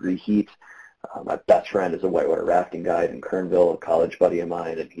 118-degree heat. My best friend is a whitewater rafting guide in Kernville, a college buddy of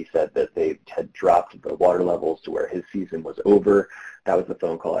mine, and he said that they had dropped the water levels to where his season was over. That was the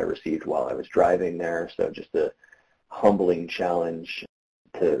phone call I received while I was driving there, so just a humbling challenge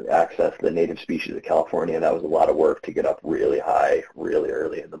to access the native species of California. That was a lot of work to get up really high, really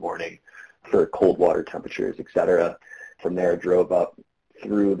early in the morning for cold water temperatures, etc. From there, drove up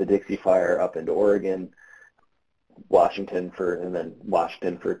through the Dixie Fire up into Oregon, Washington for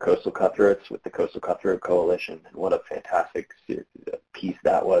coastal cutthroats with the Coastal Cutthroat Coalition. And what a fantastic piece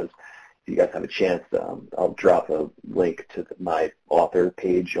that was. If you guys have a chance, I'll drop a link to my author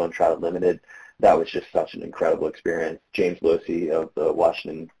page on Trout Unlimited. That was just such an incredible experience. James Losey of the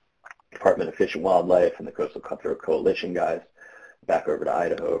Washington Department of Fish and Wildlife and the Coastal Cutthroat Coalition guys back over to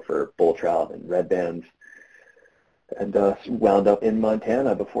Idaho for bull trout and red bands, and wound up in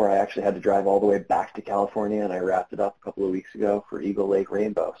Montana before I actually had to drive all the way back to California, and I wrapped it up a couple of weeks ago for Eagle Lake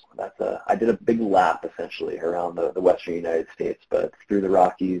Rainbow. So I did a big lap essentially around the western United States, but through the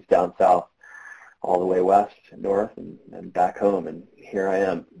Rockies, down south, all the way west, north, and back home, and here I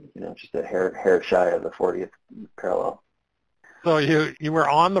am, just a hair shy of the 40th parallel. So you were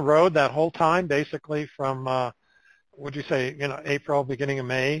on the road that whole time, basically from, would you say, April, beginning of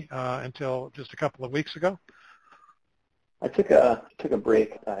May, until just a couple of weeks ago? I took a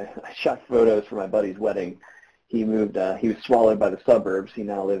break. I shot photos for my buddy's wedding. He moved. He was swallowed by the suburbs. He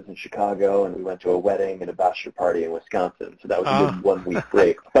now lives in Chicago, and we went to a wedding and a bachelor party in Wisconsin. So that was a good 1 week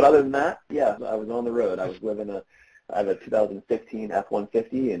break. But other than that, yeah, I was on the road. I have a 2015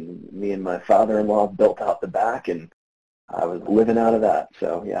 F-150, and me and my father-in-law built out the back, and I was living out of that.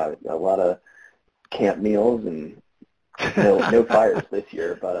 So yeah, a lot of camp meals and no fires this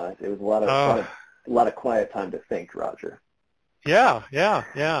year, but it was a lot of quiet time to think, Roger. Yeah.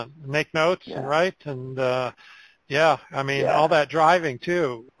 Make notes and write, and all that driving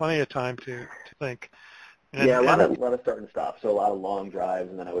too. Plenty of time to think. And, a lot of start and stop. So a lot of long drives,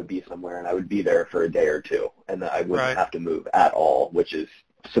 and then I would be somewhere, and I would be there for a day or two, and I wouldn't have to move at all, which is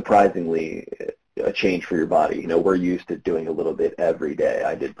surprisingly a change for your body. We're used to doing a little bit every day.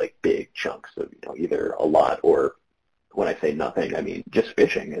 I did like big chunks of either a lot or, when I say nothing, I mean just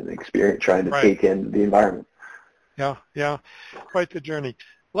fishing and experience, trying to take in the environment. Yeah, quite the journey.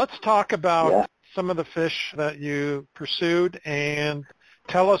 Let's talk about some of the fish that you pursued, and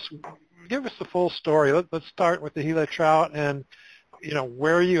give us the full story. Let's start with the Gila trout, and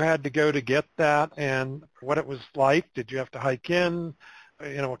where you had to go to get that, and what it was like. Did you have to hike in?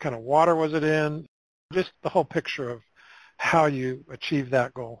 What kind of water was it in? Just the whole picture of how you achieved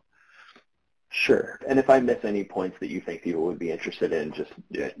that goal. Sure. And if I miss any points that you think people would be interested in, just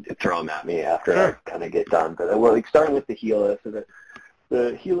throw them at me after I kind of get done. But starting with the Gila, so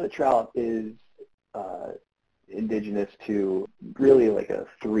the Gila trout is indigenous to really like a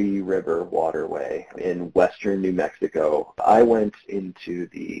three-river waterway in western New Mexico. I went into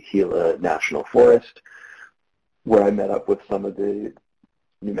the Gila National Forest, where I met up with some of the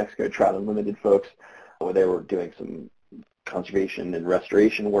New Mexico Trout Unlimited folks, where they were doing some conservation and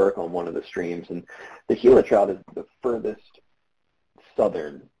restoration work on one of the streams. And the Gila trout is the furthest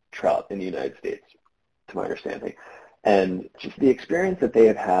southern trout in the United States, to my understanding. And just the experience that they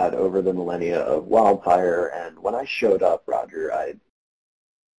have had over the millennia of wildfire, and when I showed up, Roger,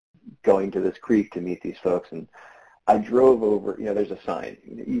 going to this creek to meet these folks, and I drove over, there's a sign.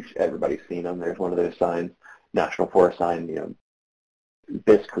 Everybody's seen them. There's one of those signs, National Forest sign,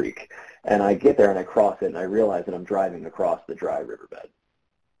 this creek. And I get there and I cross it, and I realize that I'm driving across the dry riverbed.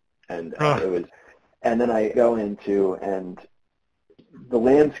 And and then I go into, and the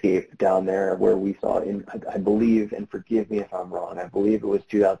landscape down there where we saw I believe, and forgive me if I'm wrong, I believe it was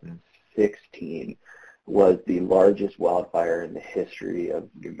 2006 2016 was the largest wildfire in the history of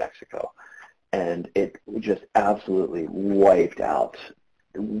New Mexico. And it just absolutely wiped out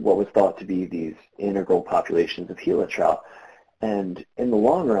what was thought to be these integral populations of Gila trout. And in the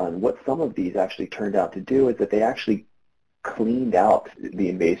long run, what some of these actually turned out to do is that they actually cleaned out the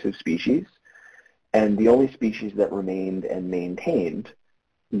invasive species, and the only species that remained and maintained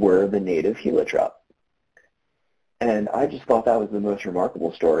were the native Gila trout. And I just thought that was the most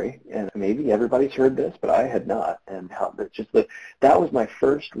remarkable story. And maybe everybody's heard this, but I had not. And how that was my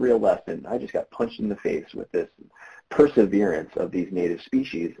first real lesson. I just got punched in the face with this perseverance of these native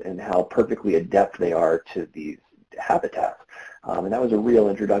species and how perfectly adept they are to these habitats. And that was a real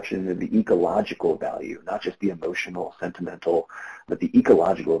introduction to the ecological value, not just the emotional, sentimental, but the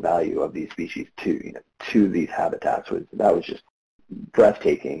ecological value of these species to these habitats. That was just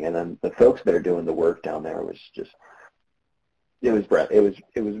breathtaking. And then the folks that are doing the work down there was just, it was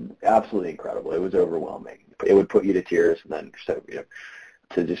absolutely incredible. It was overwhelming. It would put you to tears. And then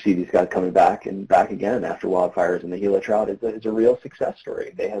to just see these guys coming back and back again after wildfires in the Gila trout is a real success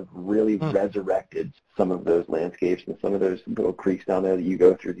story. They have really resurrected some of those landscapes and some of those little creeks down there that you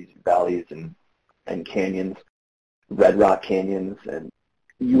go through, these valleys and canyons, red rock canyons, and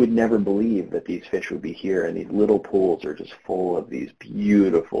you would never believe that these fish would be here, and these little pools are just full of these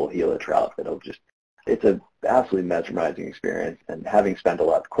beautiful Gila trout that'll just, it's an absolutely mesmerizing experience. And having spent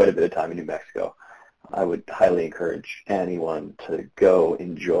quite a bit of time in New Mexico, I would highly encourage anyone to go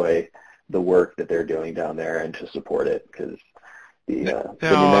enjoy the work that they're doing down there and to support it, because the New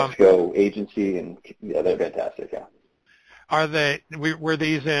Mexico agency, and they're fantastic. Yeah. Were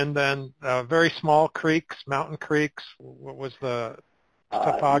these in then very small creeks, mountain creeks? What was the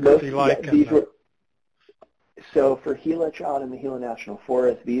topography like? Yeah, so for Gila trout in the Gila National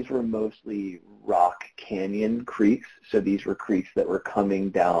Forest, these were mostly rock canyon creeks. So these were creeks that were coming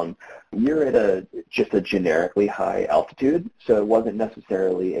down. You're at just a generically high altitude, so it wasn't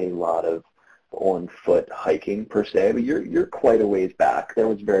necessarily a lot of on-foot hiking per se, but you're quite a ways back. There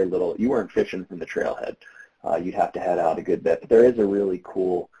was very little. You weren't fishing from the trailhead. You'd have to head out a good bit. But there is a really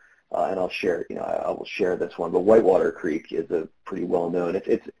cool, and I will share this one, but Whitewater Creek is a pretty well-known.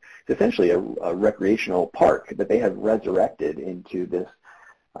 It's essentially a recreational park that they have resurrected into this.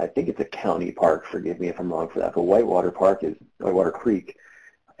 I think it's a county park. Forgive me if I'm wrong for that. But Whitewater Creek,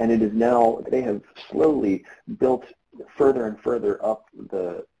 and it is now, they have slowly built further and further up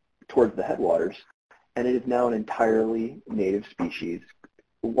towards the headwaters, and it is now an entirely native species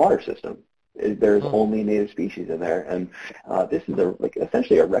water system. There's only native species in there, and this is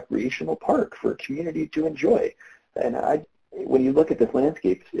essentially a recreational park for a community to enjoy. And when you look at this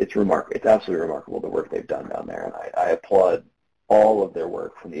landscape, it's remarkable. It's absolutely remarkable, the work they've done down there, and I applaud all of their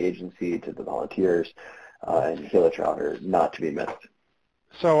work, from the agency to the volunteers, and Gila trout are not to be missed.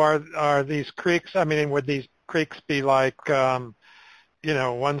 So are these creeks, would these creeks be like,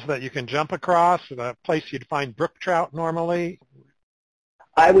 ones that you can jump across, the place you'd find brook trout normally?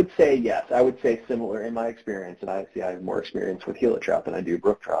 I would say yes. I would say similar in my experience, and I have more experience with Gila trout than I do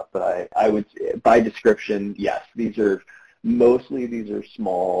brook trout, but I would, by description, yes. These are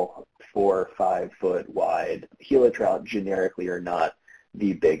small, 4 or 5 foot wide. Gila trout generically are not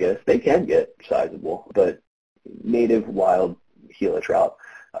the biggest. They can get sizable, but native wild Gila trout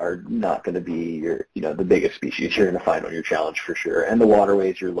are not going to be the biggest species you're going to find on your challenge for sure. And the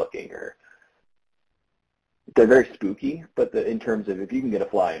waterways you're looking they're very spooky, but in terms of if you can get a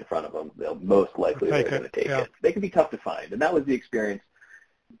fly in front of them, they'll most likely they're going to take it. They can be tough to find, and that was the experience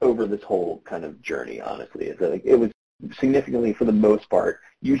over this whole kind of journey, honestly. Is that it was significantly, for the most part,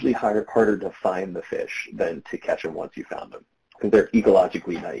 usually harder to find the fish than to catch them once you found them, because they're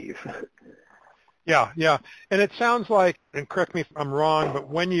ecologically naive. Yeah. And it sounds like, and correct me if I'm wrong, but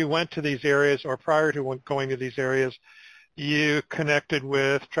when you went to these areas or prior to going to these areas, you connected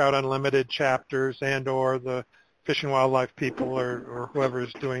with Trout Unlimited chapters and or the Fish and Wildlife people or whoever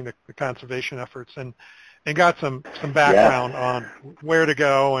is doing the conservation efforts and got some background on where to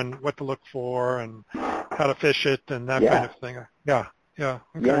go and what to look for and how to fish it and that kind of thing. Yeah. Okay.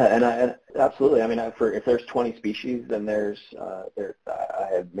 Yeah, and absolutely. If there's 20 species, then I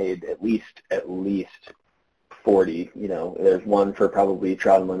have made at least 40. There's one for probably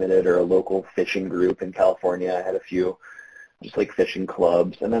Trout Unlimited or a local fishing group in California. I had a few, just like fishing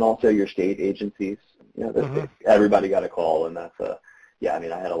clubs, and then also your state agencies. Everybody got a call, and that's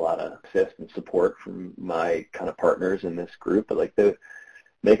I had a lot of assist and support from my kind of partners in this group, but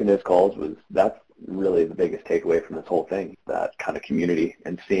making those calls that's really the biggest takeaway from this whole thing, that kind of community,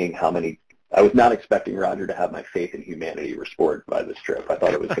 and seeing how many. I was not expecting Roger to have my faith in humanity restored by this trip. I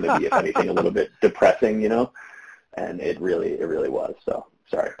thought it was going to be, if anything, a little bit depressing, and it really was. So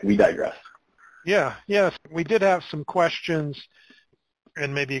sorry. we digress. Yeah, yes. We did have some questions,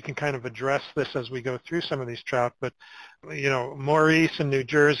 and maybe you can kind of address this as we go through some of these trout, but, Maurice in New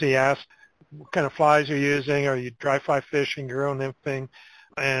Jersey asked what kind of flies you're using. Are you dry fly fishing, your own nymphing?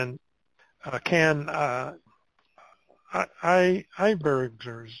 And Ken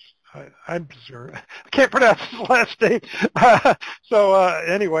Ibergers, I can't pronounce his last name.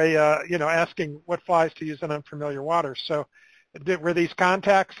 Anyway, asking what flies to use in unfamiliar waters. So were these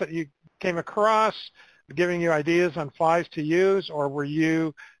contacts that you came across giving you ideas on flies to use, or were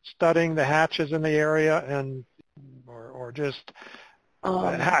you studying the hatches in the area or just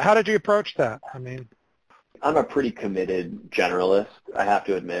how did you approach that? I mean, I'm a pretty committed generalist, I have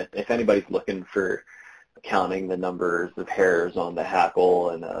to admit. If anybody's looking for counting the numbers of hairs on the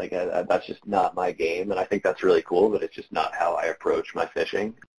hackle, and that's just not my game, and I think that's really cool, but it's just not how I approach my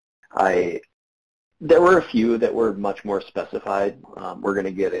fishing. There were a few that were much more specified. We're going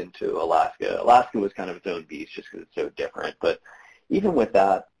to get into Alaska. Alaska was kind of its own beast just because it's so different, but even with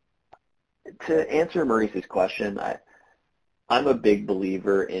that, to answer Maurice's question, I'm a big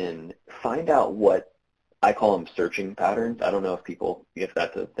believer in find out what I call them searching patterns. I don't know if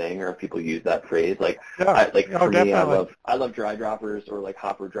that's a thing or if people use that phrase. For me, I love dry droppers or like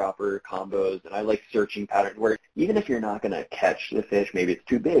hopper dropper combos, and I like searching patterns where even if you're not going to catch the fish, maybe it's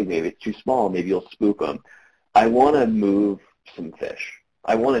too big, maybe it's too small, maybe you'll spook them. I want to move some fish.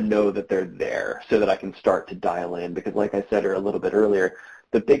 I want to know that they're there so that I can start to dial in, because like I said a little bit earlier,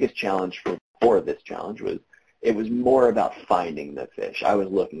 the biggest challenge for this challenge was it was more about finding the fish. I was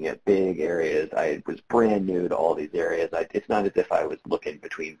looking at big areas. I was brand new to all these areas. It's not as if I was looking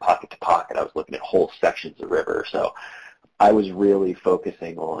between pocket to pocket. I was looking at whole sections of river. So I was really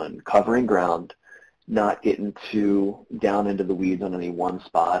focusing on covering ground, not getting too down into the weeds on any one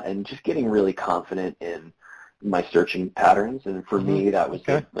spot, and just getting really confident in my searching patterns. And for me, that was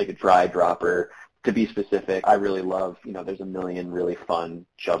like a dry dropper. To be specific, I really love, there's a million really fun,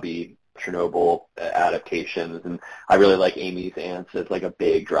 chubby Chernobyl adaptations, and I really like Amy's Ants as like a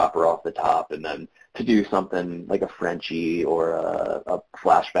big dropper off the top, and then to do something like a Frenchie or a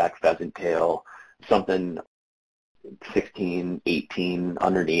flashback pheasant tail, something 16, 18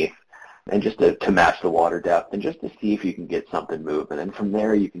 underneath, and just to match the water depth and just to see if you can get something moving, and from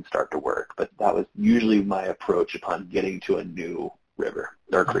there you can start to work. But that was usually my approach upon getting to a new river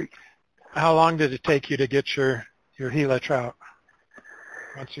or creek. How long did it take you to get your Gila trout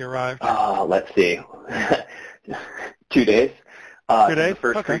once you arrived? Let's see. 2 days. 2 days? The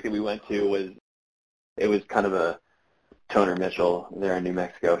first creek that we went to was kind of a Toner Mitchell there in New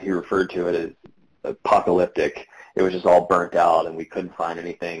Mexico. He referred to it as apocalyptic. It was just all burnt out, and we couldn't find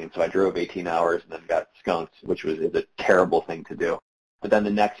anything. And so I drove 18 hours and then got skunked, which was a terrible thing to do. But then the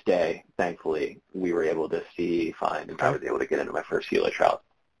next day, thankfully, we were able to find, and I was able to get into my first Gila trout.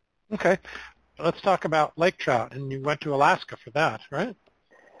 Okay. Let's talk about lake trout. And you went to Alaska for that, right?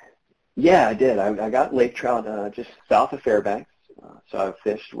 Yeah, I did. I got lake trout just south of Fairbanks. So I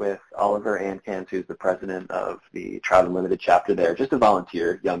fished with Oliver Ankans, who's the president of the Trout Unlimited chapter there, just a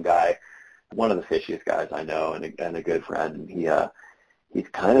volunteer, young guy, one of the fishiest guys I know, and a good friend. He's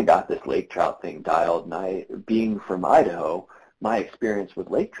kind of got this lake trout thing dialed. And being from Idaho, my experience with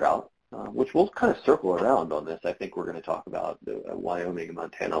lake trout, which we'll kind of circle around on this. I think we're going to talk about Wyoming and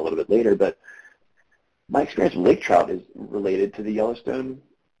Montana a little bit later, but my experience with lake trout is related to the Yellowstone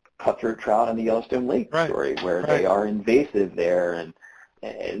cutthroat trout and the Yellowstone Lake story, where they are invasive there,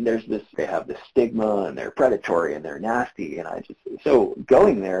 and there's they have this stigma, and they're predatory and they're nasty, and so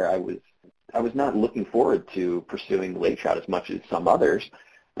going there, I was not looking forward to pursuing lake trout as much as some others,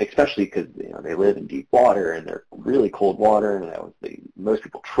 especially because they live in deep water and they're really cold water, and most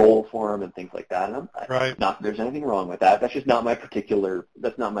people troll for them and things like that. And not that there's anything wrong with that. That's just not my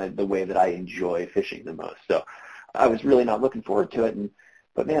the way that I enjoy fishing the most. So I was really not looking forward to it.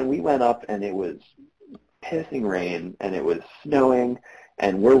 But man, we went up and it was pissing rain and it was snowing,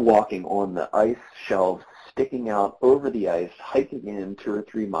 and we're walking on the ice shelves sticking out over the ice, hiking in 2 or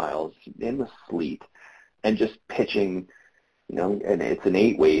 3 miles in the sleet, and just pitching, and it's an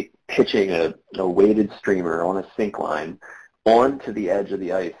 8-weight, pitching a weighted streamer on a sink line onto the edge of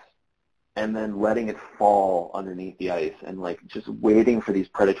the ice, and then letting it fall underneath the ice, and just waiting for these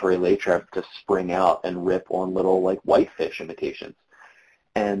predatory lake trout to spring out and rip on little whitefish imitations.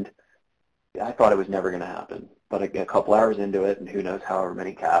 And I thought it was never going to happen. But a couple hours into it, and who knows however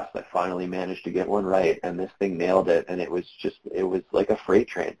many casts, I finally managed to get one right, and this thing nailed it, and it was like a freight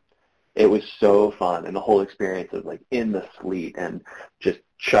train. It was so fun, and the whole experience of in the sleet and just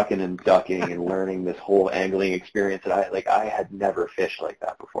chucking and ducking and learning this whole angling experience that I had never fished like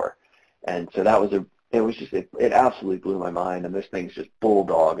that before. And so that was it was just, it absolutely blew my mind. And those things just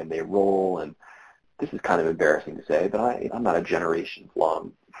bulldog and they roll. And this is kind of embarrassing to say, but I'm not a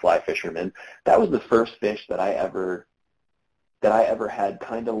generations-long fly fisherman. That was the first fish that I ever had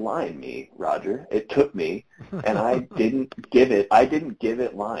kind of line me, Roger. It took me, and I didn't give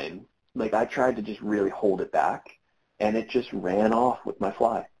it line. Like, I tried to just really hold it back, and it just ran off with my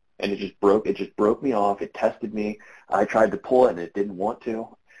fly. And it just broke me off. It tested me. I tried to pull it, and it didn't want to.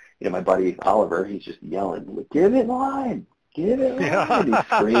 You know, my buddy Oliver, he's just yelling, "Give it line! Give it line!" Yeah. He's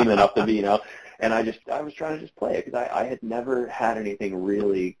screaming up the, you know. And I was trying to just play it because I had never had anything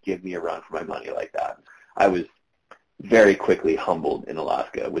really give me a run for my money like that. I was very quickly humbled in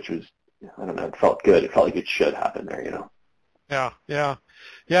Alaska, which was, I don't know, it felt good. It felt like it should happen there, you know. Yeah.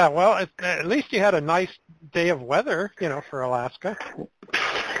 Well, at least you had a nice day of weather, you know, for Alaska.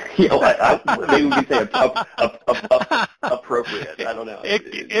 You know, maybe we could say appropriate. I don't know.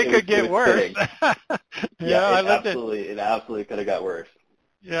 It could get worse. Yeah, it absolutely could have got worse.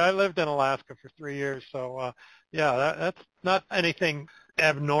 Yeah, I lived in Alaska for 3 years, so that's not anything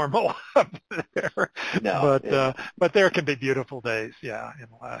abnormal up there. No, but there can be beautiful days, yeah, in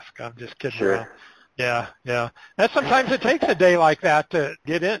Alaska. I'm just kidding sure. around. Yeah. And sometimes it takes a day like that to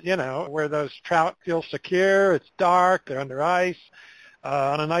get in, you know, where those trout feel secure, it's dark, they're under ice.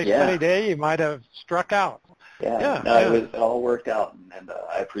 On a nice sunny day, you might have struck out. It all worked out, and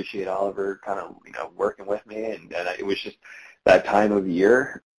I appreciate Oliver kind of, you know, working with me, and it was just that time of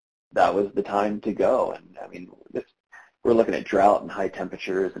year, that was the time to go. And I mean, we're looking at drought and high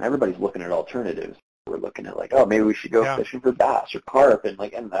temperatures, and everybody's looking at alternatives. We're looking at like, oh, maybe we should go fishing for bass or carp, and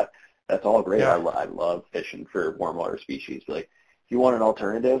that's all great. Yeah. I love fishing for warm water species. But, like, if you want an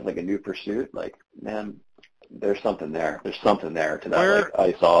alternative, like a new pursuit, like, man, there's something there. There's something there to that,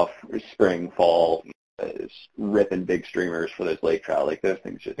 like ice off, spring, fall, ripping big streamers for those lake trout. Like, those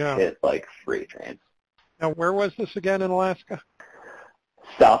things just hit like freight trains. Now, where was this again in Alaska?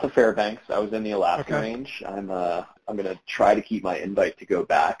 South of Fairbanks. I was in the Alaska range. I'm going to try to keep my invite to go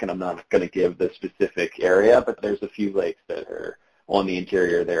back, and I'm not going to give the specific area, but there's a few lakes that are on the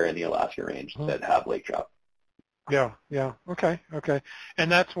interior there in the Alaska range that have lake trout. Yeah. Okay.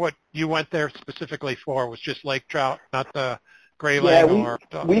 And that's what you went there specifically for, was just lake trout, not the grayling?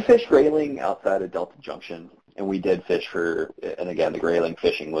 We fished grayling outside of Delta Junction, and we did fish and again, the grayling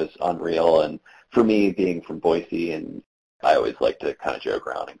fishing was unreal. And for me, being from Boise, and I always like to kind of joke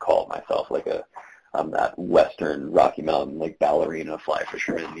around and call myself like I'm that Western Rocky Mountain, like ballerina fly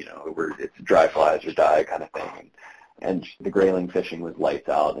fisherman, you know, where it's dry flies or die kind of thing. And the grayling fishing was lights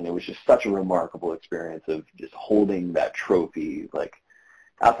out, and it was just such a remarkable experience of just holding that trophy. Like,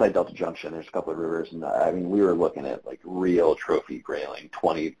 outside Delta Junction, there's a couple of rivers, and I mean, we were looking at like real trophy grayling,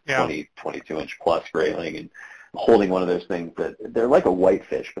 22-inch plus grayling, and holding one of those things that they're like a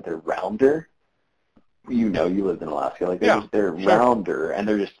whitefish, but they're rounder. You know, you lived in Alaska, like they're rounder,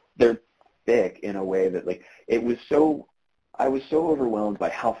 and they're thick in a way that, like, I was so overwhelmed by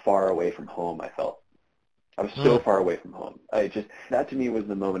how far away from home I felt. I was so far away from home. That to me was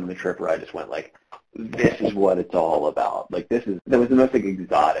the moment in the trip where I just went like, this is what it's all about. Like, that was the most, like,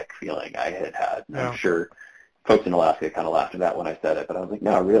 exotic feeling I had had. Yeah. I'm sure folks in Alaska kind of laughed at that when I said it, but I was like,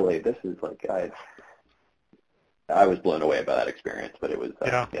 no, really, this is like, I was blown away by that experience, but it was,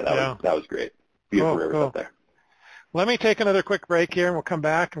 that was great. Beautiful rivers up there. Let me take another quick break here, and we'll come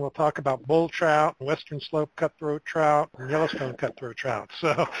back, and we'll talk about bull trout, western slope cutthroat trout, and Yellowstone cutthroat trout.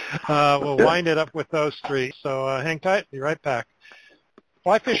 So we'll wind it up with those three. So hang tight. Be right back.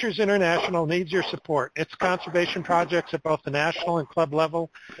 Fly Fishers International needs your support. Its conservation projects at both the national and club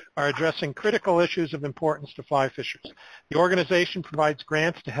level are addressing critical issues of importance to fly fishers. The organization provides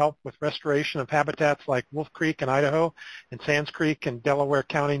grants to help with restoration of habitats like Wolf Creek in Idaho and Sands Creek in Delaware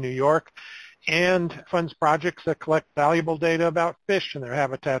County, New York, and funds projects that collect valuable data about fish and their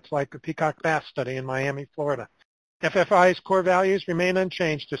habitats, like the Peacock Bass Study in Miami, Florida. FFI's core values remain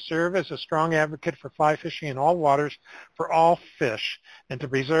unchanged: to serve as a strong advocate for fly fishing in all waters for all fish, and to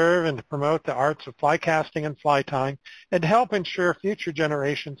preserve and to promote the arts of fly casting and fly tying, and to help ensure future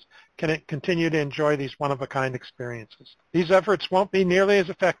generations can continue to enjoy these one-of-a-kind experiences. These efforts won't be nearly as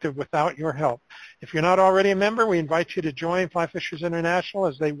effective without your help. If you're not already a member, we invite you to join Fly Fishers International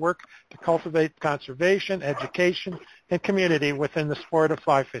as they work to cultivate conservation, education, and community within the sport of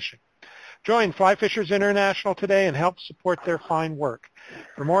fly fishing. Join Fly Fishers International today and help support their fine work.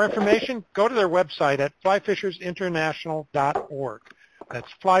 For more information, go to their website at flyfishersinternational.org. That's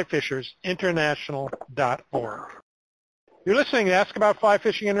flyfishersinternational.org. You're listening to Ask About Fly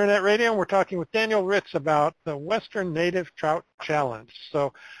Fishing Internet Radio, and we're talking with Daniel Ritz about the Western Native Trout Challenge. So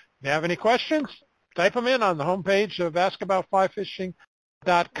if you have any questions, type them in on the homepage of Ask About Fly Fishing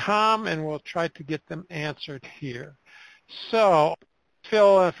and we'll try to get them answered here. So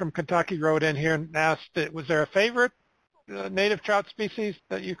Phil from Kentucky wrote in here and asked, was there a favorite native trout species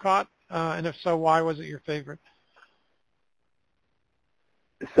that you caught? And if so, why was it your favorite?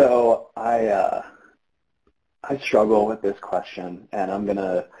 So I struggle with this question, and I'm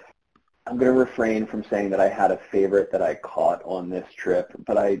gonna refrain from saying that I had a favorite that I caught on this trip,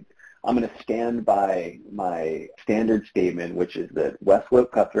 but I'm going to stand by my standard statement, which is that West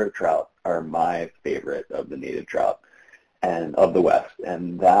Slope cutthroat trout are my favorite of the native trout and of the West,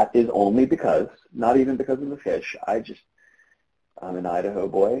 and that is only because, not even because of the fish. I'm an Idaho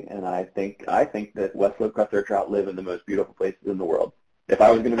boy, and I think that West Slope cutthroat trout live in the most beautiful places in the world. If I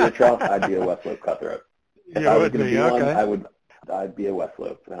was going to be a trout, I'd be a West Slope cutthroat. If I was going to be one, I'd be a West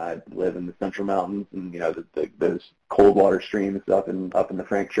Slope, and I'd live in the Central Mountains, and those cold water streams up in the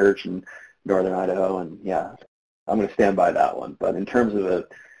Frank Church and northern Idaho, and yeah, I'm going to stand by that one. But in terms of a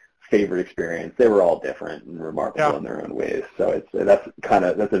favorite experience, they were all different and remarkable in their own ways. So that's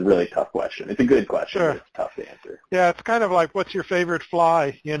a really tough question. It's a good question, but it's tough to answer. Yeah, it's kind of like, what's your favorite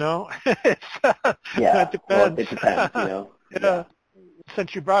fly? It depends. Well, it depends. Yeah.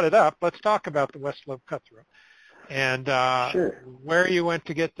 Since you brought it up, let's talk about the West Slope cutthroat. And sure. Where you went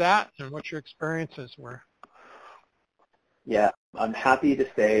to get that and what your experiences were. Yeah, I'm happy to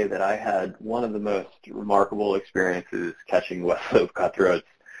say that I had one of the most remarkable experiences catching West Slope cutthroats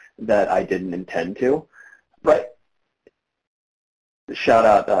that I didn't intend to. But shout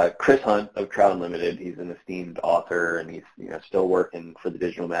out Chris Hunt of Trout Unlimited. He's an esteemed author, and he's still working for the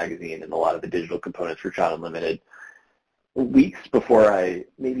digital magazine and a lot of the digital components for Trout Unlimited. Maybe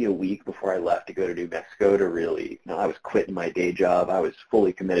a week before I left to go to New Mexico to really, I was quitting my day job. I was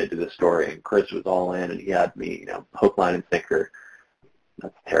fully committed to the story, and Chris was all in, and he had me, hook, line, and sinker.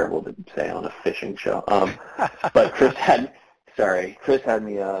 That's terrible to say on a fishing show. But Chris had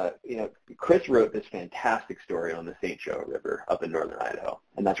me, Chris wrote this fantastic story on the St. Joe River up in northern Idaho,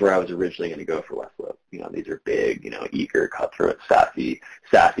 and that's where I was originally going to go for West Slope. These are big, eager cutthroats, sassy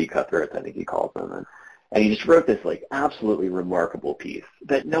cutthroats, I think he calls them. And he just wrote this absolutely remarkable piece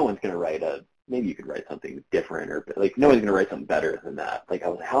that no one's going to write maybe you could write something different, or no one's going to write something better than that. I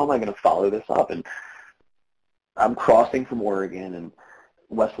was, how am I going to follow this up? And I'm crossing from Oregon, and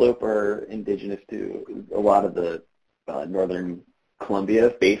West Slope are indigenous to a lot of the northern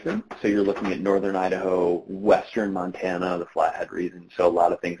Columbia Basin. So you're looking at northern Idaho, western Montana, the Flathead region. So a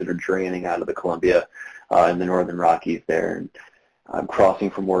lot of things that are draining out of the Columbia and the northern Rockies there. And I'm crossing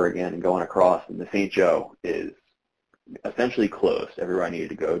from Oregon and going across, and the St. Joe is essentially closed everywhere I needed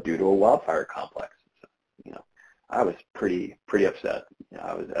to go due to a wildfire complex. So, I was pretty upset.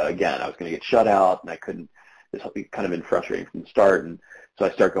 I was going to get shut out, and I couldn't. This had kind of been frustrating from the start, and so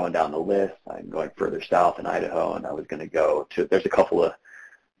I start going down the list. I'm going further south in Idaho, and I was going to go to. There's a couple of,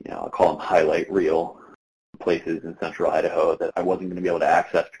 I'll call them highlight reel places in central Idaho that I wasn't going to be able to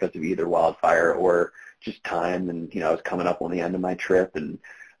access because of either wildfire or just time, and I was coming up on the end of my trip, and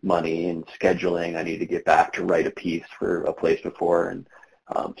money and scheduling. I needed to get back to write a piece for a place before, and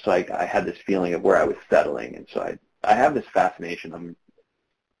so I had this feeling of where I was settling, and so I have this fascination.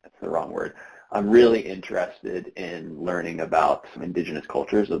 That's the wrong word. I'm really interested in learning about some indigenous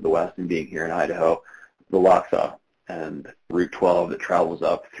cultures of the West, and being here in Idaho, the Lochsa and Route 12 that travels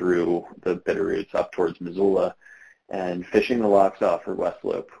up through the Bitterroots up towards Missoula, and fishing the Lochsa for West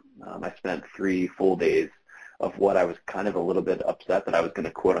Slope. I spent 3 full days of what I was kind of a little bit upset that I was going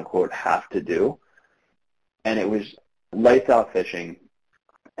to quote-unquote have to do. And it was lights-out fishing,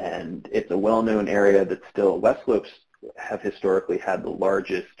 and it's a well-known area that still, West Slopes have historically had the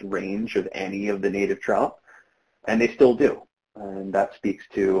largest range of any of the native trout, and they still do. And that speaks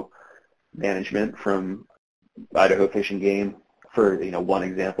to management from Idaho Fish and Game, for one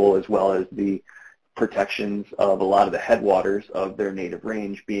example, as well as the protections of a lot of the headwaters of their native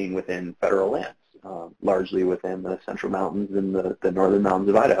range being within federal lands, largely within the Central Mountains and the northern mountains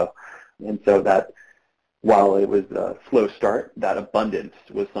of Idaho. And so that, while it was a slow start, that abundance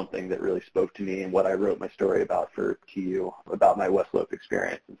was something that really spoke to me, and what I wrote my story about for TU, about my West Slope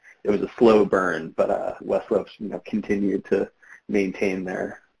experience. It was a slow burn, but West Slopes continued to maintain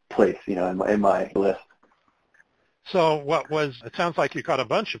their place in my list. So it sounds like you caught a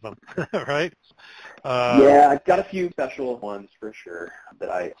bunch of them, right? Yeah, I've got a few special ones for sure that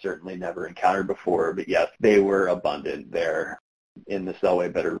I certainly never encountered before, but yes, they were abundant there in the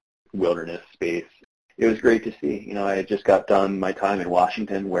Selway Better Wilderness space. It was great to see. I had just got done my time in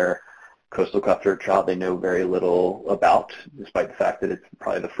Washington, where coastal cutthroat trout they know very little about, despite the fact that it's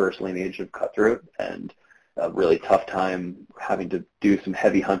probably the first lineage of cutthroat, and a really tough time having to do some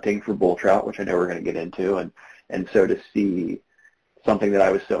heavy hunting for bull trout, which I know we're going to get into, and so to see something that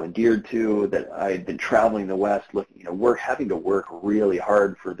I was so endeared to, that I had been traveling the West, looking, having to work really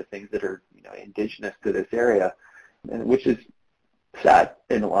hard for the things that are, indigenous to this area, and which is sad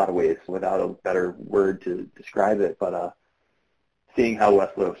in a lot of ways, without a better word to describe it. But seeing how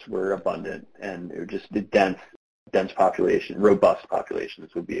West Slopes were abundant and it was just the dense population, robust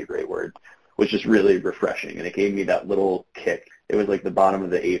populations would be a great word, was just really refreshing, and it gave me that little kick. It was like the bottom of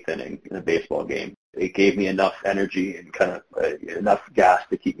the 8th inning in a baseball game. It gave me enough energy and kind of enough gas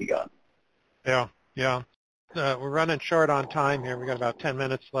to keep me going. Yeah, yeah. We're running short on time here. We got about 10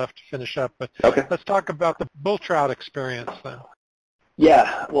 minutes left to finish up, but Okay. Let's talk about the bull trout experience then.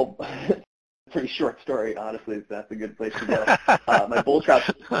 Yeah, well, pretty short story, honestly. So that's a good place to go. My bull trout,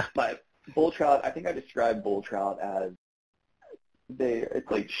 I think I described bull trout as it's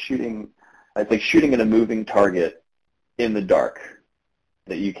like shooting at a moving target in the dark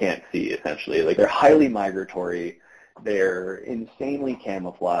that you can't see, essentially. Like, they're highly migratory. They're insanely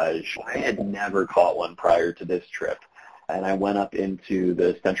camouflaged. I had never caught one prior to this trip, and I went up into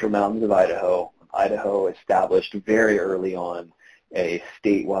the central mountains of Idaho. Idaho established very early on a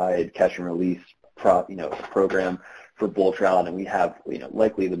statewide catch and release program for bull trout, and we have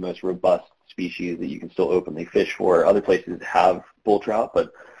likely the most robust species that you can still openly fish for. Other places have bull trout,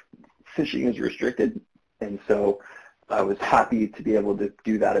 but fishing is restricted, and so I was happy to be able to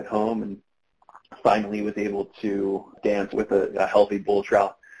do that at home, and finally was able to dance with a healthy bull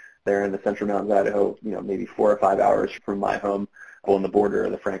trout there in the central mountains of Idaho, maybe 4 or 5 hours from my home on the border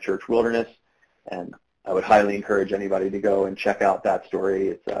of the Frank Church Wilderness. And I would highly encourage anybody to go and check out that story.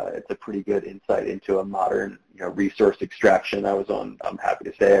 It's a pretty good insight into a modern resource extraction. I'm happy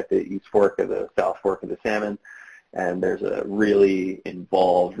to say, at the East Fork of the South Fork of the Salmon. And there's a really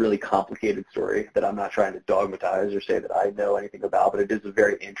involved, really complicated story that I'm not trying to dogmatize or say that I know anything about, but it is a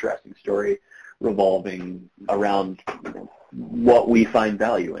very interesting story revolving around what we find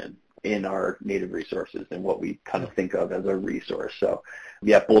value in our native resources and what we kind of think of as a resource. So,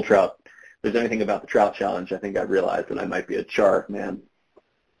 yeah, bull trout. If there's anything about the Trout Challenge, I think I've realized that I might be a char man.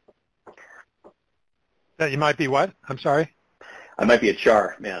 That you might be what? I'm sorry? I might be a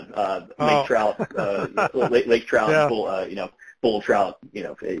char man. Lake trout, lake trout, yeah. Bull trout,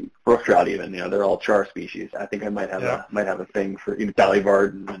 brook trout, even. They're all char species. I think I might have a thing for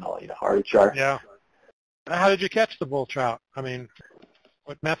Ballivard and all, hardy char. Yeah. How did you catch the bull trout? I mean,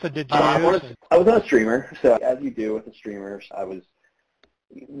 what method did you use? I was on a streamer, so as you do with the streamers, I was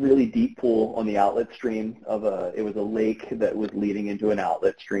really deep pool on the outlet stream it was a lake that was leading into an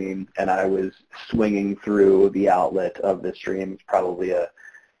outlet stream, and I was swinging through the outlet of the stream. It's probably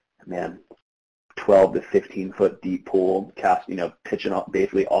 12 to 15 foot deep pool, pitching off,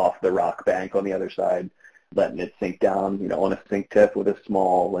 basically off the rock bank on the other side, letting it sink down, on a sink tip with a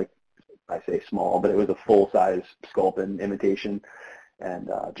small, I say small, but it was a full size sculpin imitation, and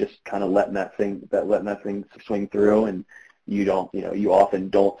just kind of letting that thing swing through. And you often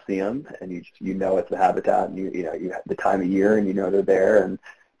don't see them, and it's the habitat, and you have the time of year, and they're there, and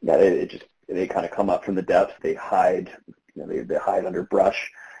they kind of come up from the depths. They hide, they hide under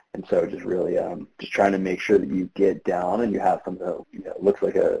brush, and so just really just trying to make sure that you get down and you have something that looks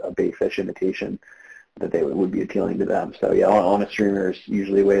like a bait fish imitation that they would be appealing to them. So yeah, on a streamer is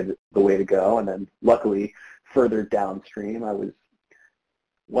usually the way to go. And then luckily further downstream,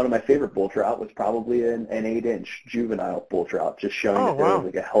 one of my favorite bull trout was probably an 8-inch juvenile bull trout, just showing that there was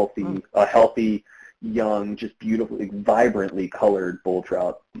like a healthy, young, just beautifully, vibrantly colored bull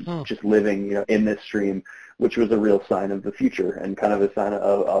trout just living, in this stream, which was a real sign of the future and kind of a sign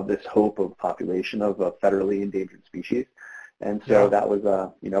of this hope of population of a federally endangered species. And so that was,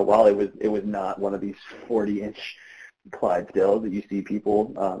 while it was not one of these 40-inch Clydesdales that you see people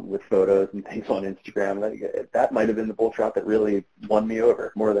with photos and things on Instagram, that might have been the bull trout that really won me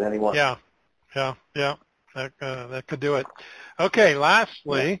over more than anyone. Yeah. That could do it. Okay,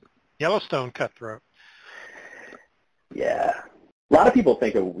 lastly, Yellowstone cutthroat. Yeah. A lot of people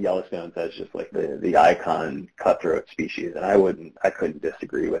think of Yellowstones as just like the icon cutthroat species, and I couldn't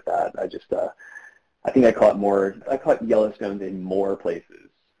disagree with that. I think I caught Yellowstones in more places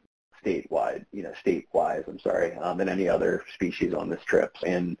statewide, than any other species on this trip,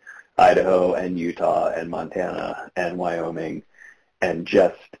 in Idaho and Utah and Montana and Wyoming, and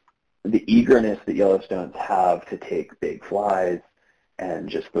just the eagerness that Yellowstones have to take big flies, and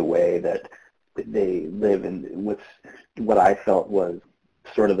just the way that they live in what I felt was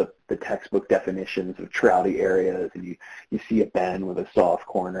sort of the textbook definitions of trouty areas, and you see a bend with a soft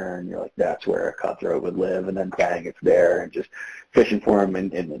corner, and you're like, that's where a cutthroat would live, and then bang, it's there, and just fishing for them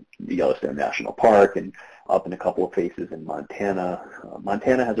in the Yellowstone National Park and up in a couple of places in Montana.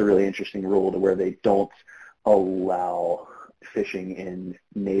 Montana has a really interesting rule to where they don't allow fishing in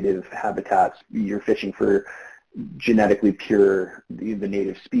native habitats. You're fishing for genetically pure, the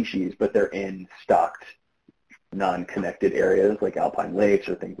native species, but they're in stocked, non-connected areas like alpine lakes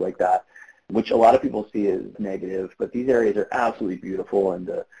or things like that, which a lot of people see as negative, but these areas are absolutely beautiful, and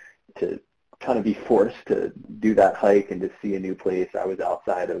to kind of be forced to do that hike and to see a new place. I was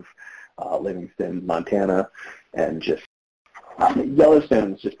outside of Livingston, Montana, and just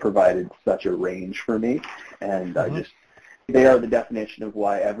Yellowstone's just provided such a range for me, and they are the definition of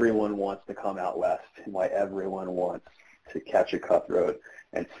why everyone wants to come out west and why everyone wants to catch a cutthroat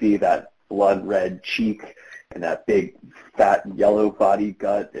and see that blood red cheek and that big fat yellow body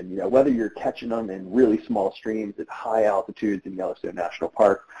gut. And whether you're catching them in really small streams at high altitudes in Yellowstone National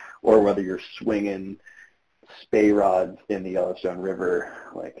Park, or whether you're swinging spay rods in the Yellowstone River,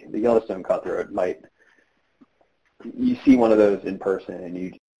 like the Yellowstone cutthroat you see one of those in person,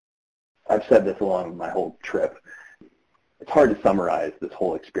 and I've said this along my whole trip, it's hard to summarize this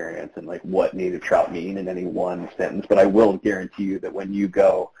whole experience and like what native trout mean in any one sentence, but I will guarantee you that when you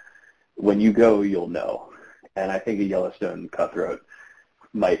go, you'll know. And I think a Yellowstone cutthroat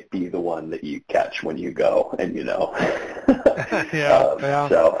might be the one that you catch when you go, and Yeah.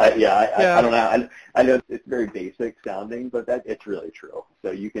 So I don't know. I know it's very basic sounding, but it's really true. So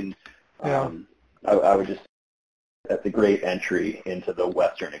you can, I would just, that's a great entry into the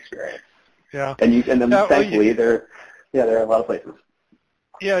Western experience. Yeah. And then thankfully there are a lot of places.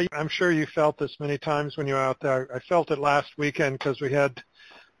 Yeah, I'm sure you felt this many times when you were out there. I felt it last weekend because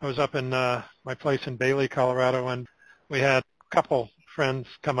I was up in my place in Bailey, Colorado, and we had a couple friends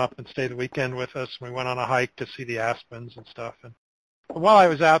come up and stay the weekend with us. We went on a hike to see the aspens and stuff. And while I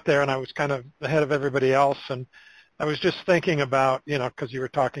was out there, and I was kind of ahead of everybody else, and I was just thinking about, because you were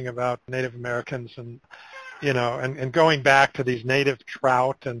talking about Native Americans and, and going back to these native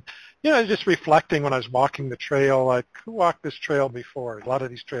trout, and, just reflecting when I was walking the trail, like, who walked this trail before? A lot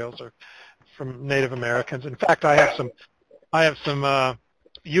of these trails are from Native Americans. In fact, I have some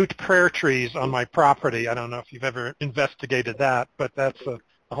Ute prayer trees on my property. I don't know if you've ever investigated that, but that's a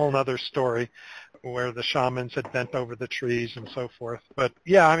whole other story where the shamans had bent over the trees and so forth. But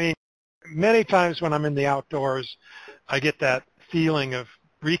yeah, I mean, many times when I'm in the outdoors, I get that feeling of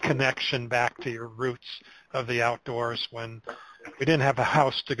reconnection back to your roots of the outdoors when we didn't have a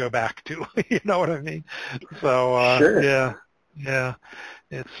house to go back to. You know what I mean? So sure. Yeah.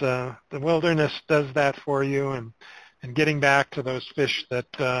 It's the wilderness does that for you, and getting back to those fish that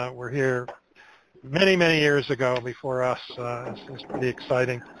were here many, many years ago before us is pretty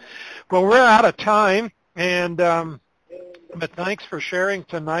exciting. Well, we're out of time, and but thanks for sharing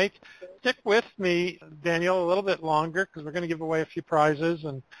tonight. Stick with me, Daniel, a little bit longer because we're going to give away a few prizes,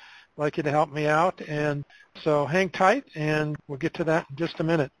 and I'd like you to help me out. And so hang tight, and we'll get to that in just a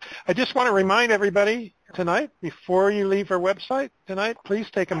minute. I just want to remind everybody tonight, before you leave our website tonight, please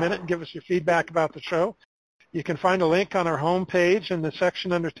take a minute and give us your feedback about the show. You can find a link on our homepage in the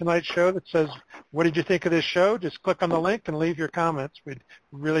section under tonight's show that says, what did you think of this show? Just click on the link and leave your comments. We'd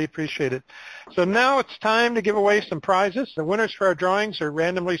really appreciate it. So now it's time to give away some prizes. The winners for our drawings are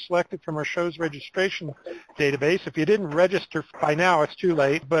randomly selected from our show's registration database. If you didn't register by now, it's too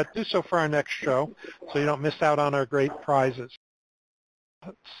late, but do so for our next show so you don't miss out on our great prizes.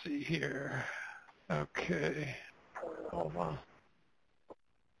 Let's see here. Okay. Hold on.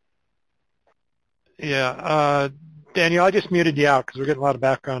 Yeah, Daniel, I just muted you out because we're getting a lot of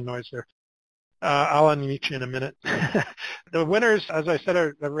background noise there. I'll unmute you in a minute. The winners, as I said,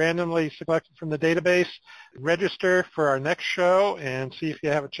 are randomly selected from the database. Register for our next show and see if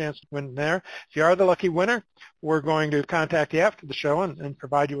you have a chance to win there. If you are the lucky winner, we're going to contact you after the show and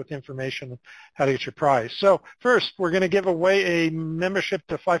provide you with information on how to get your prize. So first, we're going to give away a membership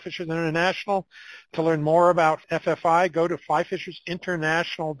to Fly Fishers International. To learn more about FFI, go to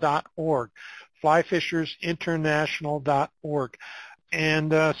flyfishersinternational.org. flyfishersinternational.org.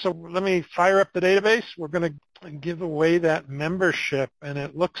 And so let me fire up the database. We're going to give away that membership. And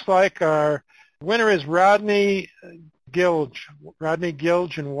it looks like our winner is Rodney Gilge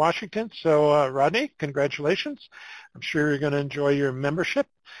in Washington. So Rodney, congratulations. I'm sure you're going to enjoy your membership.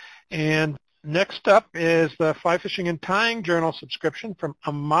 And next up is the Fly Fishing and Tying Journal subscription from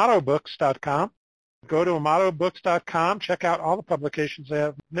AmatoBooks.com. Go to AmatoBooks.com. Check out all the publications. They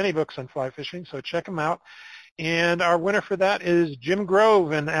have many books on fly fishing, so check them out. And our winner for that is Jim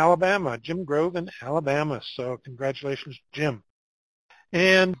Grove in Alabama. So congratulations, Jim.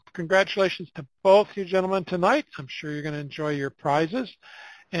 And congratulations to both you gentlemen tonight. I'm sure you're going to enjoy your prizes.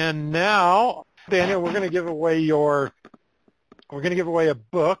 And now, Daniel, we're going to give away a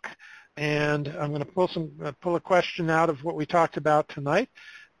book. And I'm going to pull a question out of what we talked about tonight.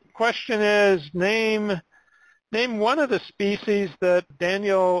 The question is, name Name one of the species that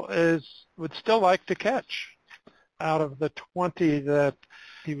Daniel would still like to catch out of the 20 that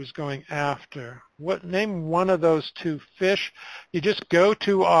he was going after. Name one of those two fish. You just go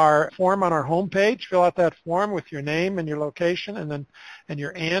to our form on our homepage, fill out that form with your name and your location and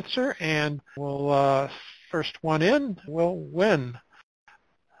your answer, and we'll first one in will win.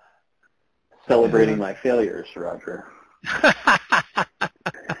 Celebrating my failures, Roger.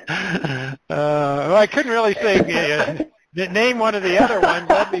 Well, I couldn't really say name one of the other ones.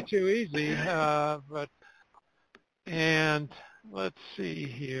 That'd be too easy. And let's see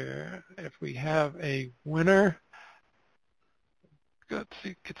here if we have a winner. Let's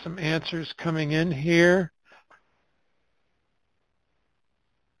see, get some answers coming in here.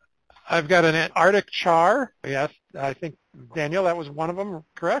 I've got an Arctic char. Yes, I think, Daniel, that was one of them,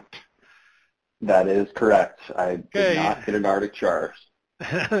 correct? That is correct. I did not get an Arctic char.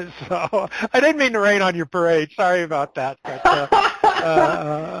 So I didn't mean to rain on your parade. Sorry about that.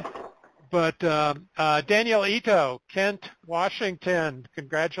 But Daniel Ito, Kent, Washington.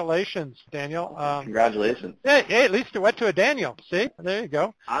 Congratulations, Daniel. Congratulations. Hey, at least it went to a Daniel. See? There you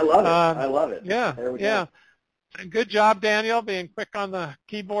go. I love it. I love it. Yeah, there we go. Good job, Daniel, being quick on the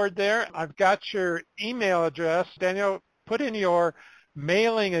keyboard there. I've got your email address. Daniel, put in your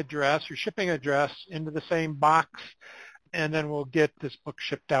mailing address, your shipping address into the same box, and then we'll get this book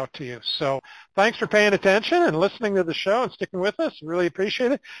shipped out to you. So thanks for paying attention and listening to the show and sticking with us. Really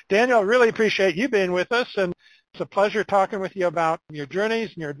appreciate it. Daniel, I really appreciate you being with us, and it's a pleasure talking with you about your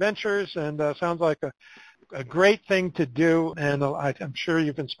journeys and your adventures, and sounds like a great thing to do, and I'm sure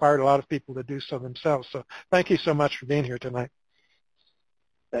you've inspired a lot of people to do so themselves. So thank you so much for being here tonight.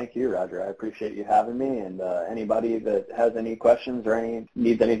 Thank you, Roger. I appreciate you having me, and anybody that has any questions or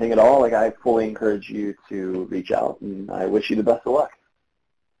needs anything at all, I fully encourage you to reach out, and I wish you the best of luck.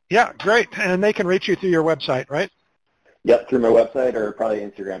 Yeah, great. And they can reach you through your website, right? Yep, through my website, or probably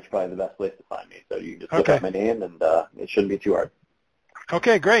Instagram's probably the best place to find me. So you can just look up my name, and it shouldn't be too hard.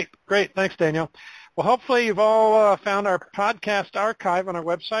 Okay, great. Thanks, Daniel. Well, hopefully you've all found our podcast archive on our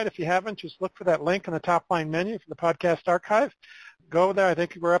website. If you haven't, just look for that link in the top line menu for the podcast archive. Go there. I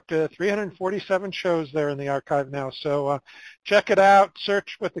think we're up to 347 shows there in the archive now. So check it out.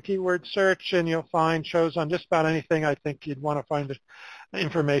 Search with the keyword search, and you'll find shows on just about anything I think you'd want to find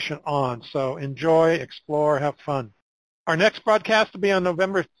information on. So enjoy, explore, have fun. Our next broadcast will be on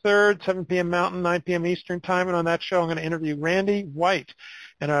November 3rd, 7 p.m. Mountain, 9 p.m. Eastern Time. And on that show, I'm going to interview Randy White.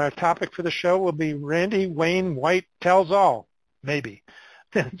 And our topic for the show will be Randy Wayne White Tells All, maybe.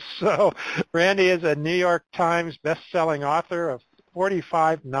 So Randy is a New York Times best-selling author of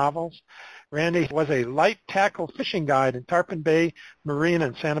 45 novels. Randy was a light tackle fishing guide in Tarpon Bay Marine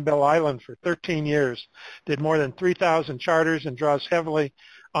and Sanibel Island for 13 years, did more than 3,000 charters, and draws heavily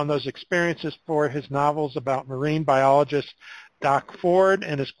on those experiences for his novels about marine biologist Doc Ford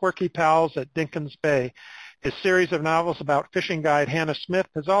and his quirky pals at Dinkins Bay. His series of novels about fishing guide Hannah Smith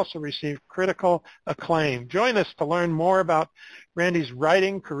has also received critical acclaim. Join us to learn more about Randy's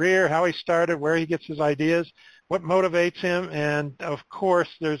writing career, how he started, where he gets his ideas, what motivates him, and of course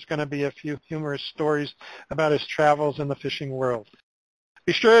there's going to be a few humorous stories about his travels in the fishing world.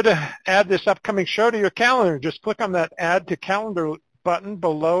 Be sure to add this upcoming show to your calendar. Just click on that Add to Calendar button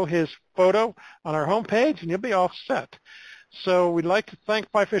below his photo on our homepage, and you'll be all set. So we'd like to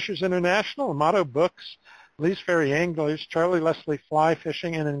thank Fly Fishers International, Amato Books, Lee's Ferry Anglers, Charlie Leslie Fly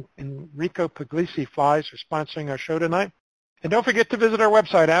Fishing, and Enrico Puglisi Flies for sponsoring our show tonight. And don't forget to visit our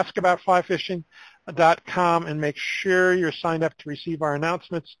website, askaboutflyfishing.com, and make sure you're signed up to receive our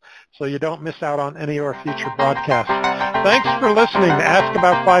announcements so you don't miss out on any of our future broadcasts. Thanks for listening to Ask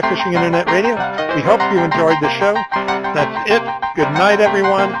About Fly Fishing Internet Radio. We hope you enjoyed the show. That's it. Good night,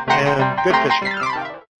 everyone, and good fishing.